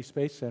about Kennedy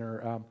Space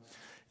Center.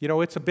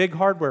 It's a big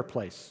hardware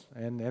place,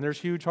 and there's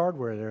huge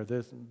hardware there.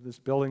 This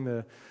building,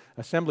 the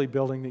assembly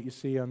building that you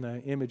see on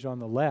the image on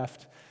the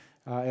left,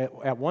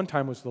 at one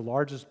time was the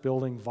largest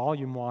building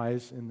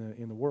volume-wise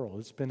in the world.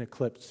 It's been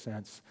eclipsed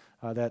since.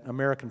 That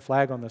American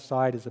flag on the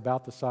side is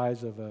about the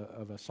size of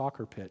a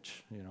soccer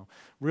pitch,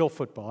 real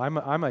football.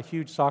 I'm a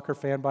huge soccer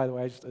fan, by the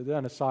way. Just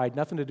on a side,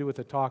 nothing to do with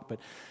the talk, but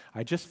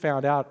I just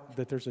found out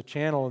that there's a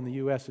channel in the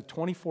U.S. at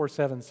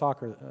 24/7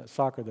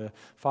 soccer, the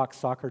Fox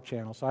Soccer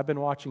channel. So I've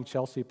been watching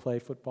Chelsea play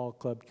Football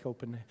Club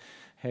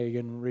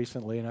Copenhagen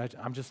recently, and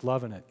I'm just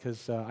loving it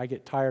because I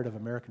get tired of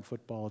American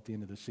football at the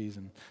end of the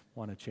season,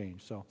 want to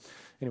change. So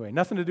anyway,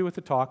 nothing to do with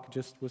the talk,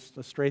 just was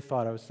a stray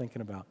thought I was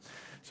thinking about.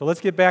 So let's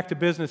get back to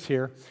business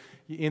here.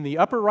 In the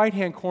upper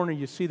right-hand corner,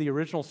 you see the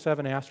original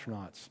 7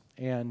 astronauts.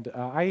 And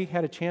I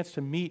had a chance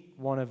to meet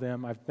one of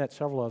them. I've met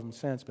several of them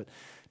since, but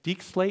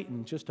Deke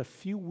Slayton, just a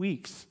few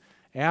weeks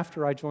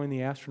after I joined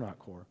the astronaut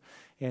corps.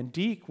 And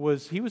Deke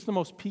was the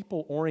most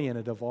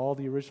people-oriented of all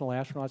the original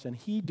astronauts, and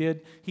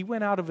he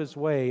went out of his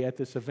way at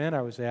this event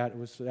I was at. It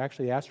was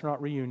actually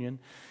astronaut reunion,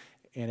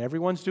 and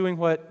everyone's doing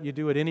what you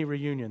do at any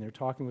reunion. They're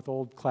talking with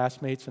old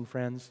classmates and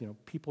friends,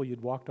 people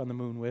you'd walked on the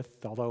moon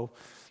with, although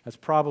that's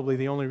probably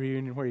the only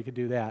reunion where you could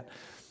do that.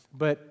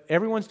 But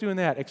everyone's doing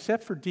that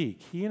except for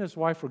Deke. He and his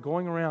wife were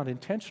going around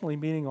intentionally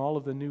meeting all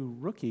of the new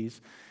rookies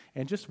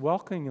and just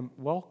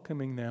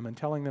welcoming them and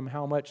telling them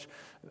how much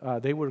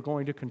they were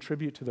going to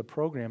contribute to the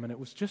program. And it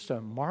was just a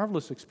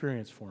marvelous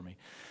experience for me.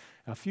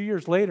 A few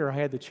years later, I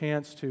had the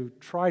chance to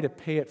try to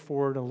pay it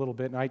forward a little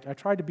bit, and I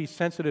tried to be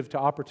sensitive to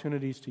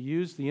opportunities to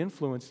use the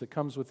influence that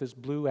comes with this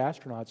blue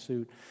astronaut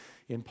suit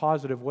in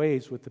positive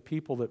ways with the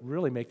people that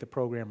really make the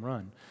program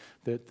run,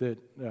 the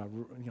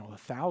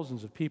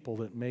thousands of people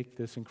that make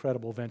this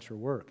incredible venture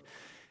work.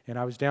 And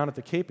I was down at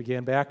the Cape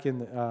again, back in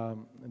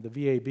the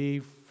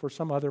VAB for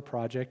some other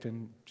project,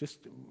 and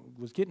just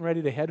was getting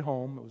ready to head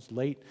home. It was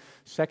late,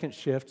 second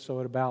shift, so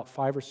at about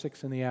 5 or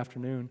 6 in the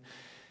afternoon.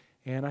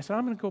 And I said,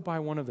 I'm going to go by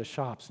one of the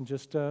shops and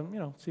just,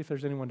 see if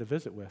there's anyone to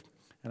visit with.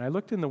 And I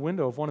looked in the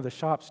window of one of the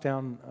shops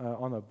down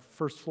on the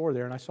first floor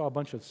there, and I saw a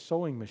bunch of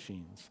sewing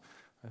machines.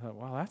 I thought,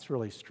 wow, that's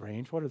really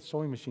strange. What are the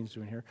sewing machines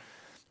doing here?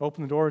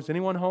 Opened the door, is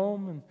anyone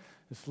home? And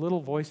this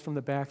little voice from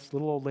the back, this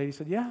little old lady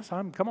said, yes,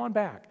 come on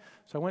back.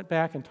 So I went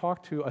back and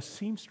talked to a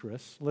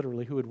seamstress,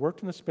 literally, who had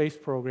worked in the space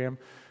program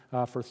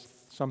for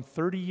some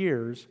 30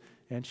 years,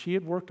 and she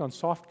had worked on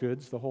soft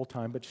goods the whole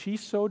time, but she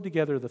sewed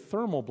together the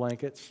thermal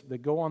blankets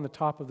that go on the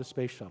top of the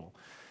space shuttle.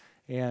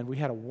 And we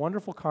had a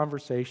wonderful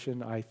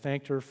conversation. I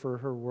thanked her for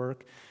her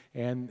work,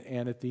 and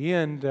at the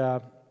end,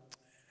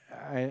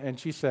 and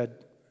she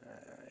said,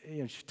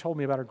 she told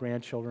me about her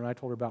grandchildren. I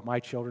told her about my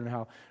children,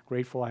 how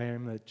grateful I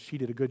am that she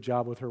did a good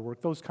job with her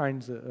work, those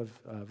kinds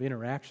of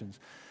interactions.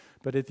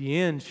 But at the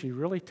end, she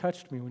really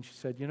touched me when she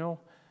said,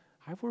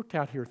 I've worked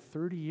out here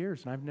 30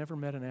 years, and I've never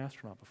met an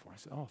astronaut before. I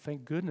said, oh,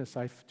 thank goodness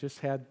I've just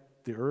had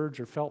the urge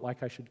or felt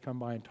like I should come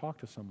by and talk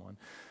to someone.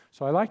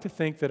 So I like to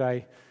think that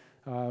I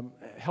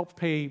helped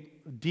pay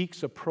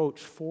Deke's approach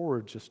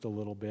forward just a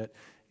little bit,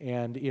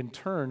 and in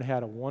turn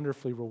had a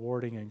wonderfully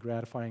rewarding and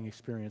gratifying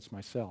experience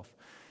myself.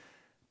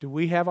 Do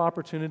we have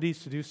opportunities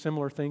to do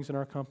similar things in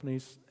our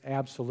companies?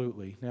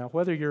 Absolutely. Now,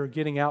 whether you're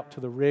getting out to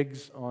the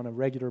rigs on a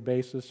regular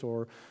basis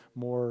or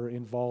more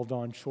involved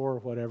on shore or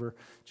whatever,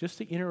 just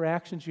the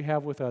interactions you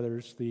have with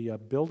others, the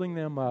building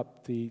them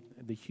up, the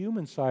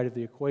human side of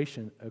the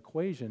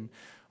equation,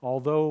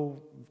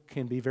 although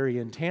can be very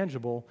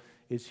intangible,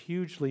 is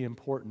hugely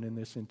important in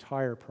this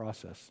entire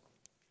process.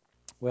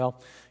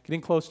 Well,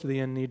 getting close to the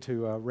end, need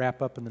to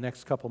wrap up in the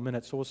next couple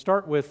minutes. So we'll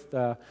start with,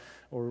 or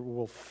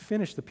we'll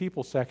finish the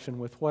people section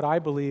with what I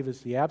believe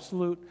is the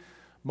absolute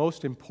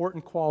most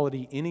important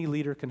quality any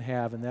leader can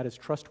have, and that is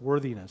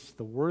trustworthiness,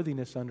 the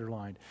worthiness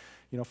underlined.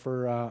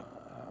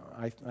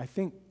 I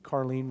think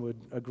Carlene would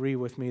agree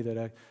with me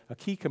that a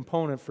key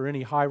component for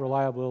any high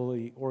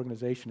reliability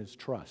organization is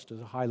trust,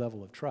 is a high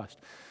level of trust.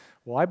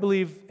 Well, I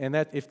believe, and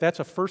that if that's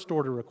a first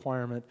order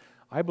requirement,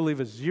 I believe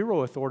a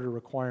 0th order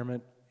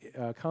requirement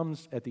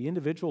comes at the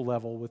individual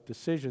level with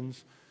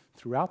decisions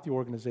throughout the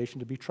organization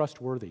to be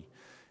trustworthy.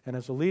 And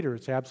as a leader,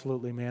 it's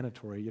absolutely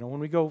mandatory. When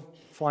we go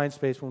fly in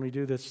space, when we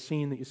do this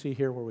scene that you see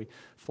here where we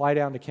fly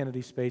down to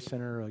Kennedy Space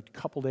Center a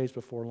couple days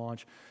before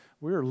launch,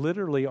 we're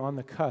literally on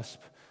the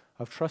cusp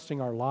of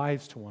trusting our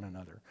lives to one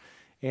another.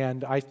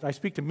 And I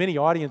speak to many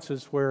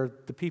audiences where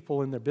the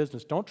people in their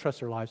business don't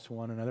trust their lives to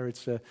one another.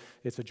 It's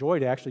a joy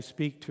to actually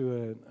speak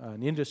to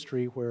an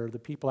industry where the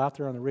people out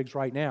there on the rigs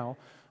right now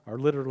are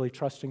literally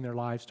trusting their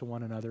lives to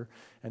one another.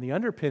 And the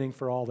underpinning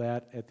for all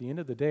that, at the end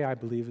of the day, I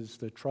believe, is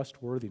the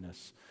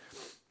trustworthiness.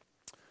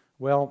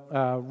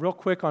 Well, real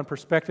quick on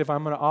perspective,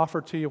 I'm going to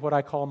offer to you what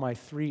I call my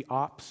 3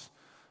 ops.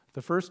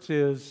 The first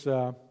is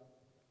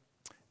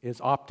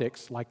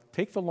optics, like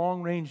take the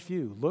long-range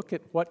view. Look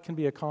at what can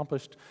be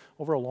accomplished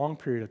over a long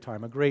period of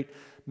time. A great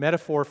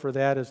metaphor for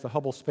that is the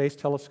Hubble Space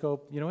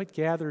Telescope. It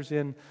gathers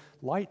in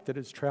light that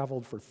has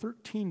traveled for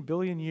 13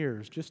 billion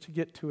years just to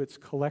get to its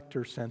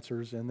collector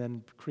sensors and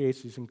then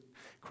creates these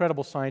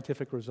incredible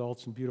scientific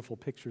results and beautiful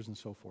pictures and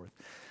so forth.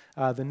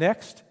 The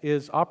next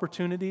is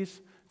opportunities.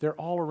 They're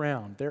all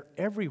around. They're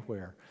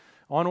everywhere.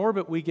 On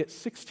orbit, we get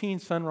 16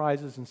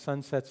 sunrises and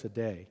sunsets a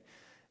day.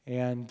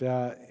 And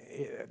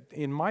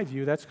in my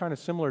view, that's kind of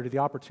similar to the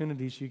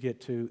opportunities you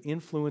get to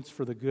influence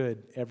for the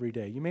good every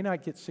day. You may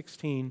not get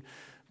 16,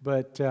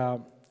 but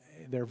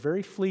they're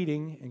very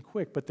fleeting and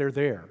quick, but they're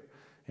there.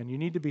 And you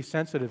need to be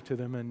sensitive to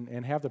them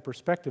and have the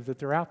perspective that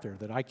they're out there,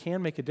 that I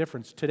can make a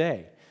difference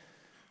today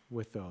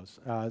with those.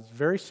 It's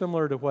very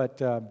similar to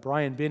what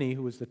Brian Binney,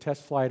 who was the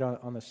test flight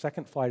on the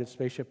second flight of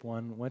Spaceship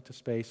One, went to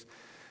space,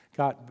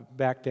 got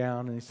back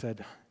down, and he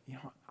said,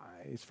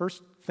 his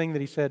first thing that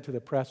he said to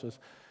the press was,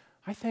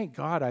 I thank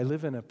God I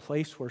live in a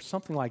place where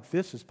something like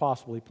this is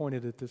possible. He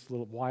pointed at this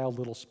wild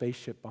little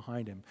spaceship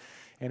behind him.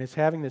 And it's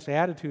having this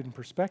attitude and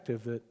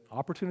perspective that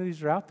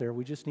opportunities are out there,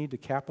 we just need to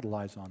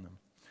capitalize on them.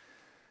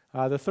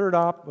 The third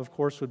of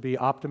course, would be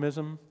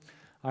optimism.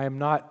 I am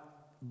not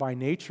by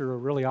nature a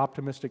really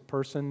optimistic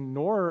person,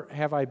 nor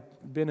have I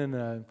been in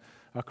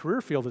a career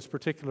field that's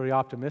particularly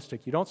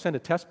optimistic. You don't send a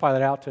test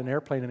pilot out to an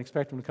airplane and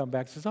expect him to come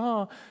back and say,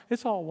 oh,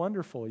 it's all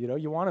wonderful.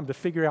 You want him to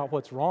figure out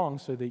what's wrong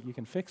so that you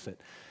can fix it.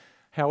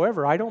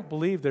 However, I don't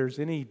believe there's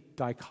any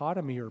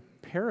dichotomy or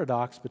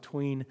paradox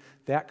between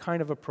that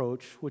kind of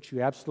approach, which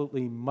you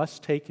absolutely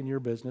must take in your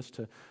business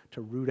to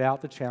root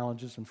out the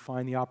challenges and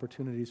find the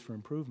opportunities for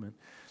improvement.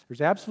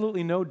 There's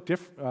absolutely no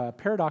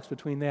paradox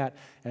between that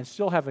and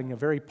still having a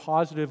very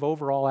positive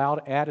overall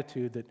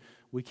attitude that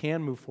we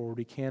can move forward,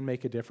 we can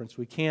make a difference,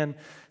 we can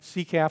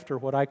seek after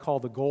what I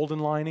call the golden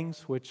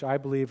linings, which I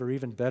believe are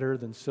even better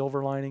than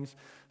silver linings.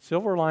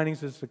 Silver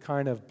linings is the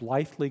kind of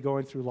blithely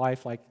going through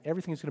life like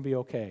everything's going to be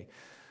okay.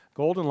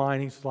 Golden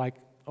linings is like,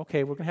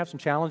 okay, we're going to have some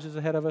challenges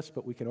ahead of us,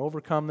 but we can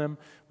overcome them.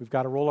 We've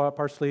got to roll up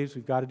our sleeves,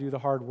 we've got to do the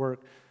hard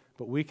work,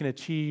 but we can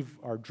achieve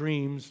our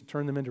dreams,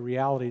 turn them into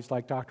realities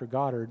like Dr.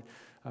 Goddard,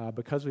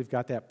 because we've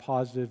got that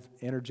positive,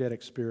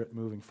 energetic spirit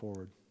moving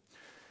forward.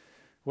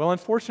 Well,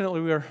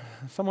 unfortunately, we are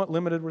somewhat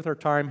limited with our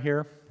time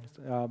here,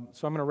 so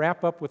I'm going to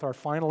wrap up with our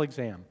final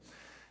exam.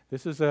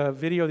 This is a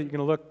video that you're going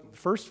to look,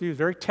 first view,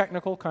 very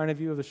technical kind of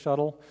view of the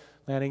shuttle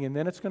landing, and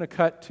then it's going to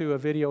cut to a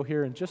video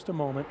here in just a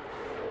moment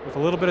with a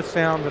little bit of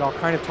sound that I'll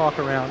kind of talk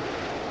around.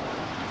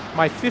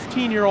 My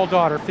 15-year-old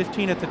daughter,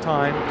 15 at the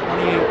time, 28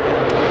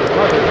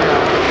 mother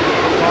now,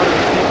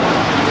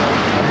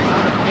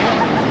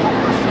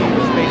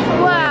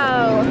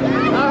 wow.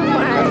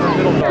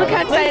 Look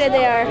how excited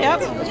they are.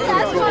 Yep.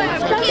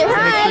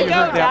 Hi. You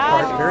heard that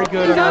part. Very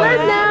good. He's on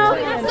Earth now.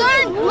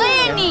 Good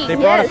landing. They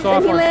brought us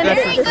off on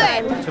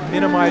schedule to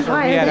minimize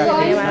our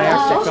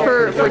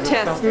readaptation. For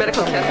tests,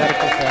 medical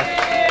tests.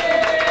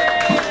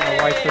 My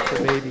wife took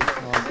the baby.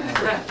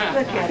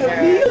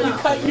 You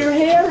cut your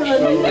hair. The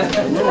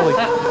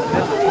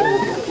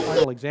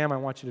final exam I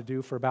want you to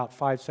do for about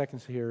 5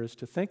 seconds here is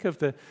to think of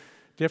the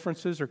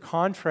differences or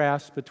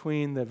contrasts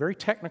between the very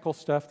technical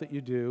stuff that you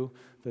do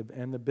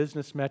and the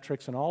business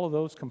metrics and all of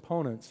those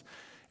components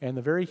and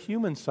the very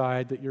human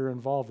side that you're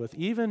involved with,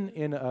 even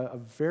in a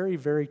very,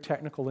 very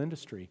technical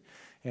industry,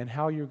 and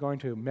how you're going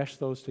to mesh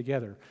those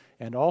together.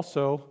 And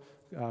also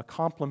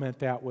complement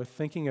that with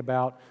thinking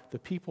about the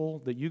people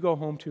that you go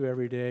home to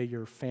every day,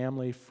 your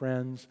family,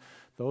 friends,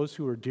 those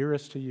who are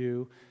dearest to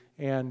you,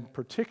 and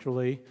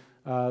particularly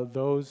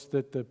those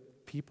that the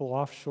people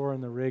offshore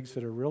in the rigs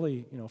that are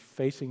really,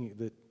 facing,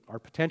 that are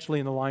potentially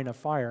in the line of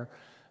fire,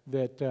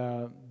 that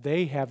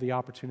they have the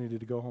opportunity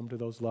to go home to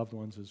those loved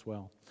ones as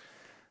well.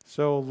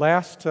 So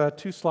last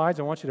 2 slides,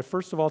 I want you to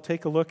first of all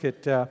take a look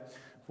at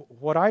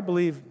what I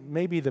believe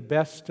may be the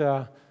best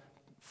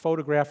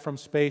photograph from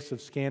space of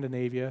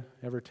Scandinavia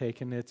ever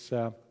taken. It's,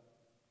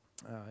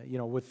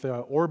 with the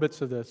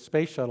orbits of the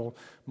space shuttle,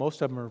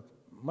 most of them are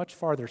much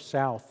farther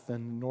south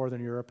than northern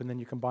Europe, and then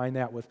you combine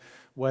that with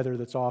weather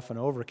that's often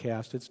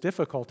overcast. It's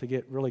difficult to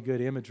get really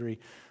good imagery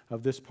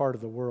of this part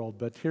of the world,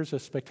 but here's a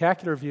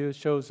spectacular view. It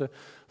shows a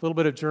little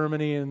bit of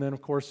Germany, and then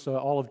of course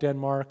all of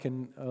Denmark,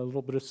 and a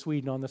little bit of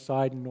Sweden on the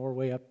side, and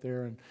Norway up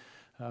there,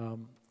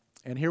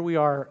 and here we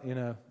are in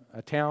a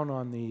town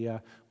on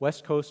the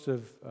west coast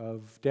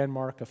of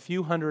Denmark, a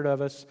few hundred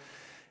of us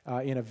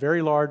in a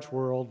very large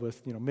world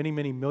with many,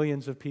 many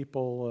millions of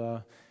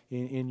people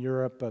in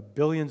Europe,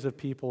 billions of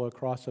people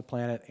across the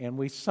planet, and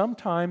we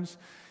sometimes,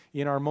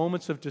 in our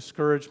moments of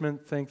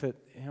discouragement, think that,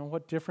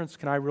 what difference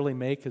can I really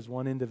make as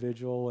one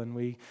individual, and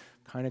we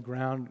kind of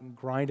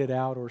grind it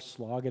out or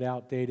slog it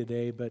out day to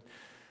day, but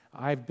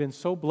I've been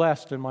so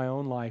blessed in my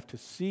own life to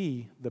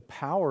see the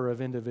power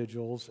of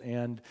individuals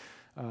and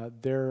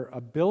their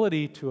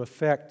ability to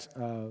affect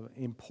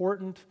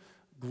important,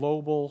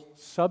 global,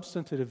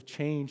 substantive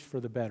change for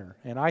the better.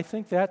 And I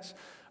think that's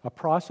a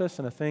process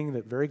and a thing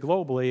that very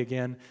globally,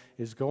 again,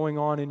 is going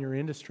on in your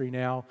industry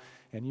now,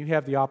 and you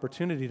have the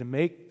opportunity to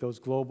make those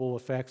global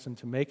effects and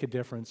to make a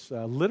difference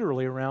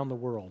literally around the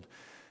world.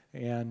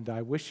 And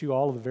I wish you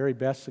all the very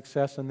best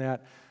success in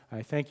that.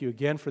 I thank you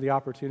again for the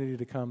opportunity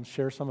to come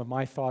share some of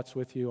my thoughts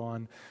with you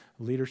on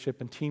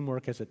leadership and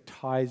teamwork as it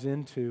ties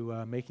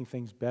into making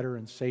things better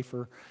and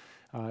safer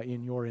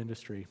in your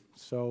industry.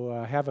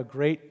 So have a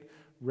great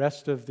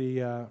rest of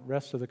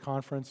the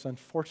conference.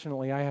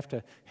 Unfortunately, I have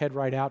to head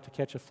right out to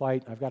catch a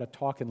flight. I've got a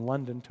talk in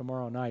London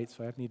tomorrow night,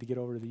 so I need to get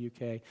over to the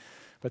UK.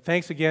 But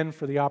thanks again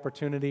for the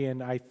opportunity,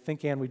 and I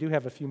think, Ann, we do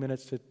have a few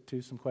minutes to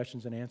do some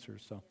questions and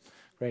answers. So,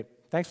 great.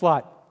 Thanks a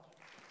lot.